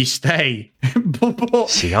go, you stay. but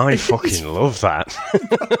see, I fucking love that.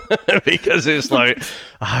 Because it's like,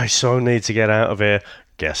 I so need to get out of here.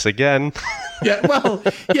 Guess again.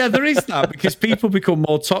 Yeah, there is that because people become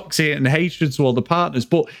more toxic and hatred toward the partners.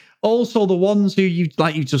 But also the ones who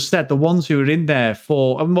like you just said, the ones who are in there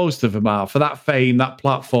for, and most of them are, for that fame, that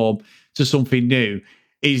platform to something new,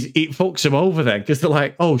 it fucks them over then because they're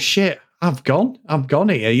like, oh shit, I'm gone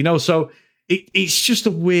here, so it's just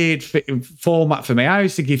a weird format for me. I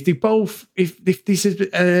always think if this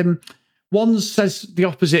is, one says the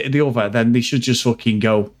opposite of the other, then they should just fucking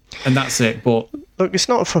go and that's it. But look, it's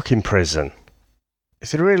not a fucking prison.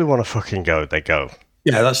 If they really want to fucking go, they go.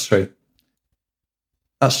 Yeah, that's true.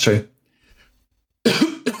 That's true.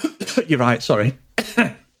 You're right, sorry.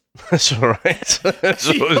 That's all right.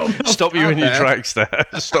 Stop you in your tracks there.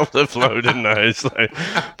 Stop the flow, didn't I? It's like,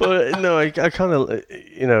 but no, I kind of,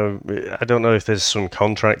 I don't know if there's some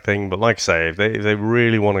contract thing, but like I say, if they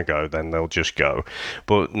really want to go, then they'll just go.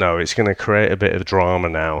 But no, it's going to create a bit of drama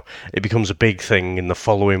now. It becomes a big thing in the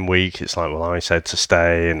following week. It's like, well, I said to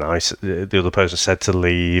stay, and the other person said to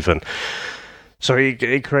leave, and so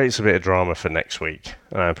it creates a bit of drama for next week,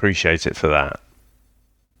 and I appreciate it for that.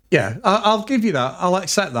 Yeah, I'll give you that. I'll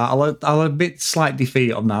accept that. I'll admit slight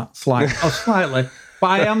defeat on that, slightly. But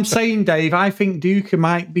I am saying, Dave, I think Duca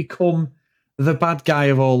might become the bad guy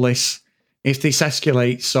of all this if this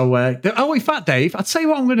escalates. So, in fact, Dave, I'll tell you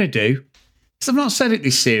what I'm going to do. Because I've not said it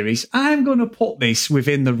this series. I'm going to put this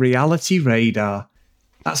within the reality radar.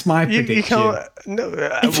 That's my prediction. You can't, no,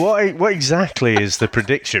 what exactly is the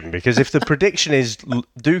prediction? Because if the prediction is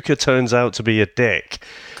Duca turns out to be a dick,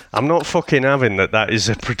 I'm not fucking having that is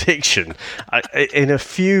a prediction. In a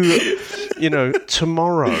few,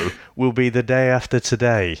 tomorrow will be the day after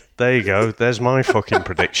today. There you go. There's my fucking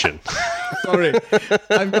prediction. Sorry.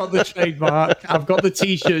 I've got the trademark. I've got the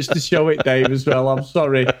T-shirts to show it, Dave, as well. I'm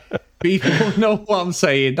sorry. People know what I'm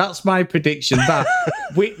saying. That's my prediction. That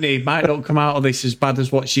Whitney might not come out of this as bad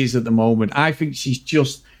as what she is at the moment. I think she's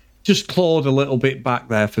just clawed a little bit back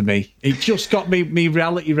there for me. It just got me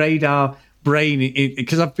reality radar brain,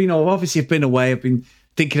 because I've been away. I've been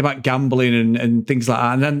thinking about gambling and things like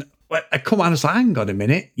that. And then I come out and I was like, hang on a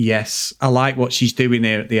minute. Yes, I like what she's doing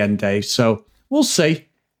here at the end, Dave. So we'll see.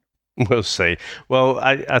 We'll see. Well,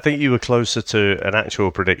 I think you were closer to an actual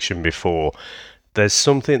prediction before. There's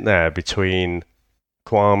something there between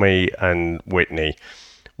Kwame and Whitney.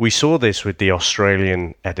 We saw this with the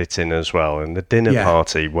Australian editing as well, and the dinner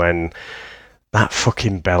party when that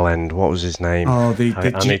fucking bellend, what was his name? Oh,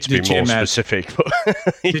 I need to be more specific. But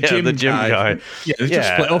the gym guy. Yeah, they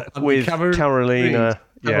just split up with Carolina.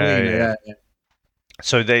 Yeah.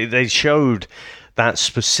 So they showed that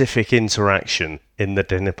specific interaction in the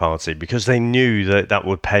dinner party because they knew that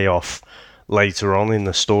would pay off later on in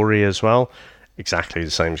the story as well. Exactly the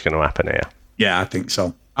same is going to happen here. Yeah, I think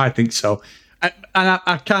so. And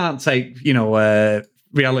I can't take,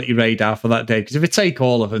 reality radar for that day, because if I take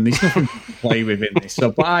all of them, there's nothing to play with in this.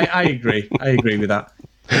 So, but I agree. I agree with that.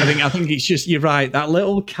 I think it's just, you're right. That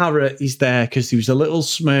little carrot is there because there was a little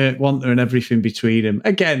smirk, wasn't there, and everything between them.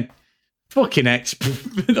 Again, fucking expert.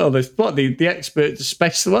 The experts,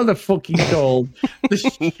 especially, what are they fucking called?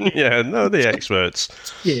 The experts.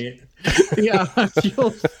 Yeah. Yeah,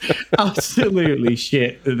 just absolutely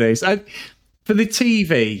shit at this. For the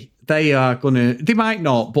TV, they might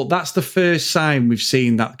not, but that's the first sign we've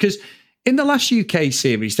seen that. Because in the last UK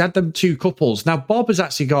series, they had them two couples. Now, Bob has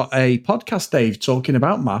actually got a podcast, Dave, talking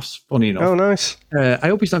about maths, funny enough. Oh, nice. I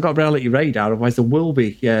hope he's not got reality radar, otherwise there will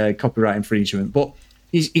be copyright infringement. But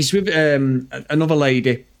he's with another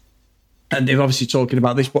lady, and they're obviously talking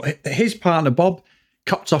about this. But his partner, Bob,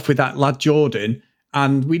 copped off with that lad, Jordan,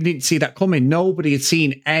 and we didn't see that coming. Nobody had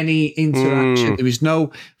seen any interaction. There was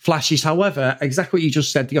no flashes. However, exactly what you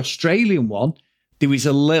just said, the Australian one, there was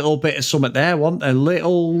a little bit of something there, wasn't there? A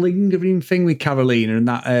little lingering thing with Carolina and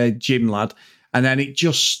that gym lad. And then it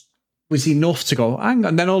just was enough to go, hang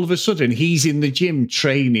on. And then all of a sudden, he's in the gym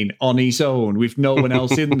training on his own with no one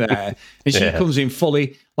else in there. And she comes in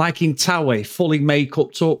fully, like in Towie, fully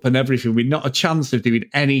make-upped up and everything, with not a chance of doing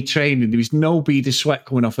any training. There was no bead of sweat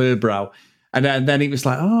coming off her brow. And then it was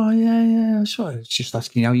like, oh, yeah. So I was just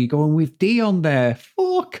asking how you going with Dion there.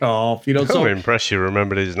 Fuck off. So impressed you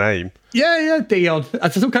remembered his name. Yeah, Dion. I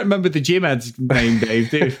still can't remember the gym head's name, Dave.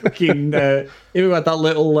 He fucking, he had that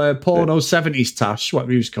little porno 70s tash, what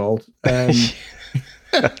he was called. I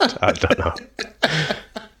don't know.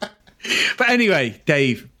 But anyway,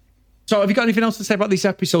 Dave. So have you got anything else to say about these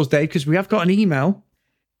episodes, Dave? Because we have got an email.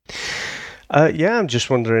 I'm just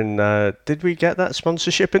wondering, did we get that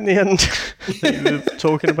sponsorship in the end that you were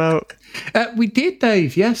talking about? We did,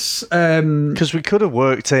 Dave, yes. Because we could have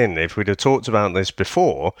worked in if we'd have talked about this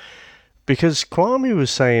before, because Kwame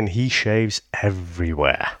was saying he shaves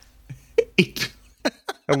everywhere.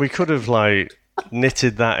 And we could have,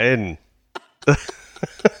 knitted that in.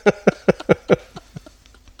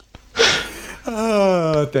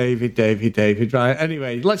 Oh, David. Right.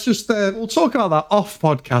 Anyway, let's just we'll talk about that off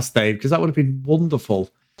podcast, Dave, because that would have been wonderful.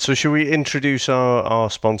 So should we introduce our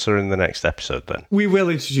sponsor in the next episode then? We will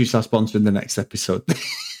introduce our sponsor in the next episode.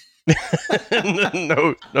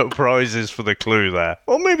 No prizes for the clue there.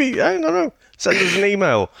 Or maybe, I don't know, send us an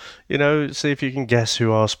email. See if you can guess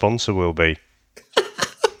who our sponsor will be.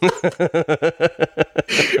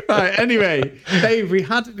 Right, anyway, Dave, we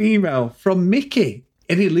had an email from Mickey,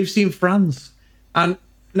 and he lives in France. And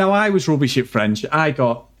Now, I was rubbish at French. I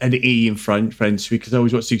got an E in French because I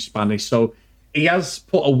always wanted to do Spanish. So he has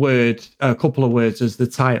put a couple of words as the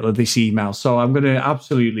title of this email. So I'm going to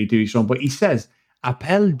absolutely do this wrong. But he says,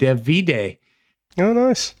 Appel de Vide. Oh,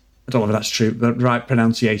 nice. I don't know if that's true, the right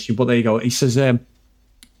pronunciation, but there you go. He says,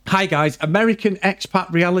 hi, guys. American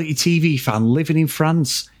expat reality TV fan living in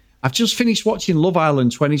France. I've just finished watching Love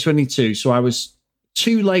Island 2022, so I was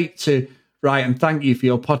too late to write and thank you for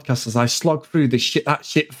your podcast as I slog through that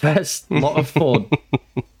shit fest. A lot of fun.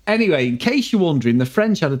 Anyway, in case you're wondering, the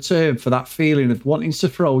French had a term for that feeling of wanting to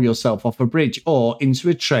throw yourself off a bridge or into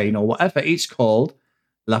a train or whatever. It's called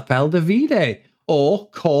L'appel de vide or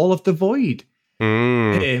call of the void.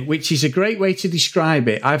 Which is a great way to describe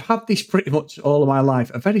it. I've had this pretty much all of my life,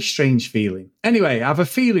 a very strange feeling. Anyway, I have a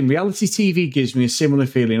feeling reality TV gives me a similar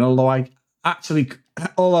feeling, although I actually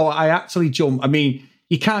jump. I mean,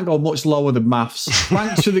 you can't go much lower than maths.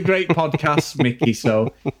 Thanks for the great podcast, Mickey.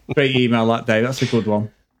 So, great email that day. That's a good one.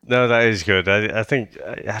 No, that is good. I think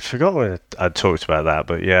I forgot when I talked about that,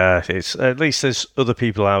 but yeah, it's at least there's other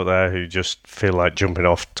people out there who just feel like jumping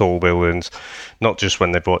off tall buildings, not just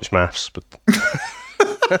when they've watched maths, but.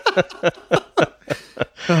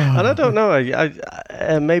 And I don't know.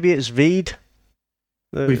 Maybe it's Vide.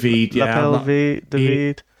 Vide, yeah. The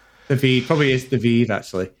Vide. The Vide probably is the Vide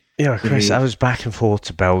actually. Yeah, Chris, I was back and forth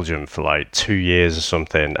to Belgium for like 2 years or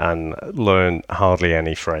something and learned hardly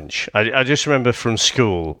any French. I just remember from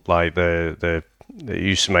school, like they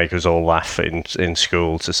used to make us all laugh in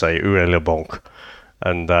school to say "Où est le banque?"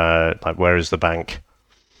 and like "Where is the bank?"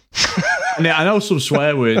 I know some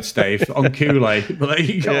swear words, Dave, on Kool-Aid, but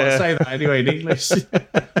you can't say that anyway in English.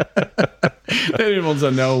 The only ones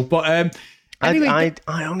I know, but anyway,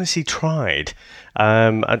 I honestly tried.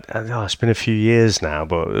 It's been a few years now,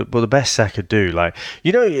 but the best I could do, like,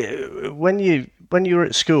 you know, when you were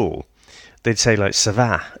at school, they'd say like "Ça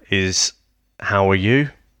va" is "How are you?"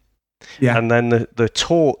 Yeah, and then the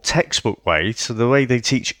taught textbook way, so the way they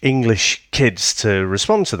teach English kids to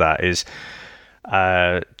respond to that is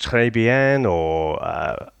 "Très bien" or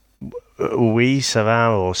 "Oui, ça va"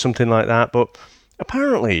 or something like that. But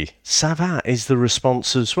apparently, "Ça va" is the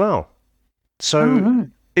response as well. So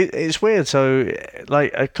it's weird. So,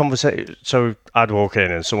 like a conversation. So I'd walk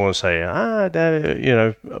in and someone would say,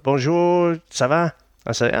 "Bonjour, ça va?"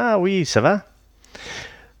 I say, "Oui, ça va."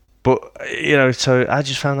 But so I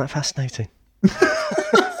just found that fascinating.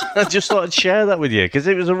 I just thought I'd share that with you because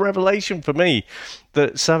it was a revelation for me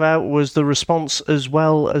that "ça va" was the response as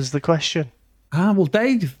well as the question. Well,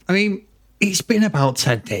 Dave, I mean, it's been about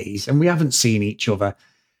 10 days and we haven't seen each other.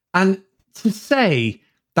 And to say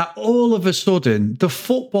that all of a sudden the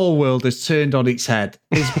football world has turned on its head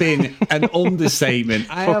has been an understatement.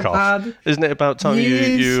 Fuck off. Isn't it about time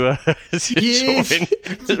you thank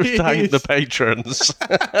the patrons?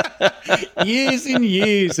 Years and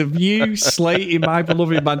years of you slating my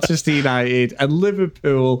beloved Manchester United, and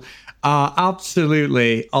Liverpool are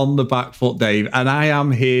absolutely on the back foot, Dave, and I am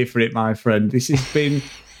here for it, my friend. This has been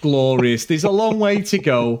glorious. There's a long way to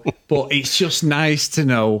go, but it's just nice to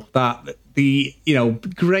know that the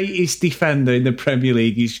greatest defender in the Premier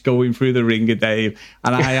League is going through the ringer, Dave,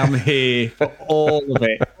 and I am here for all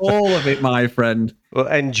of it, my friend. Well,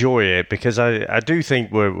 enjoy it, because I do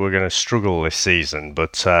think we're going to struggle this season,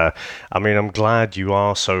 but I mean, I'm glad you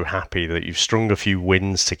are so happy that you've strung a few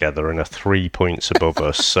wins together and are 3 points above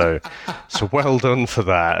us, so well done for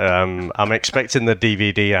that. I'm expecting the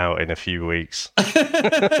DVD out in a few weeks.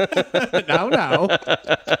 Now.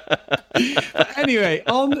 But anyway,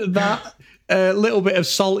 on that little bit of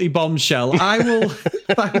salty bombshell, I will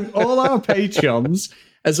thank all our Patreons.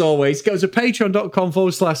 As always, go to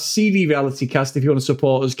patreon.com/CDRealitycast if you want to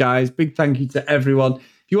support us, guys. Big thank you to everyone.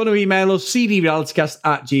 If you want to email us,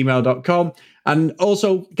 cdrealitycast@gmail.com. And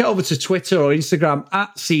also get over to Twitter or Instagram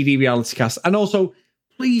 @CDRealitycast. And also,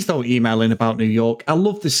 please don't email in about New York. I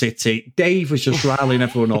love the city. Dave was just riling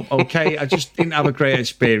everyone up, okay? I just didn't have a great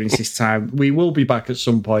experience this time. We will be back at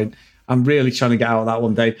some point. I'm really trying to get out of that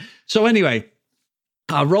one, Dave. So anyway,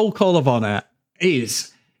 our roll call of honour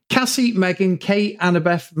is Cassie, Megan, Kate,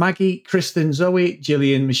 Annabeth, Maggie, Kristen, Zoe,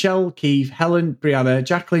 Gillian, Michelle, Keith, Helen, Brianna,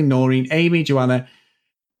 Jacqueline, Noreen, Amy, Joanna,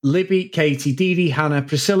 Libby, Katie, Dee Dee, Hannah,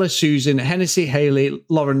 Priscilla, Susan, Hennessy, Haley,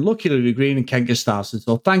 Lauren, Lucky Lily Green, and Ken Gustafson.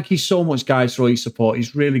 So thank you so much, guys, for all your support.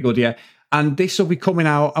 It's really good, yeah. And this will be coming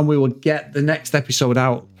out, and we will get the next episode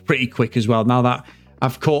out pretty quick as well. Now that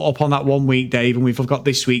I've caught up on that 1 week, Dave, and we've got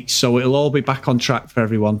this week, so it'll all be back on track for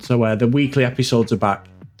everyone. So the weekly episodes are back.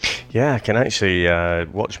 Yeah, I can actually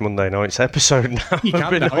watch Monday night's episode now. I've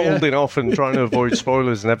been holding off and trying to avoid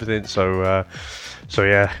spoilers and everything. So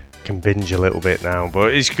yeah, can binge a little bit now.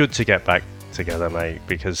 But it's good to get back together, mate,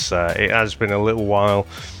 because it has been a little while.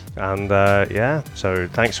 And so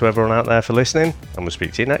thanks to everyone out there for listening, and we'll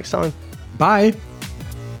speak to you next time. Bye.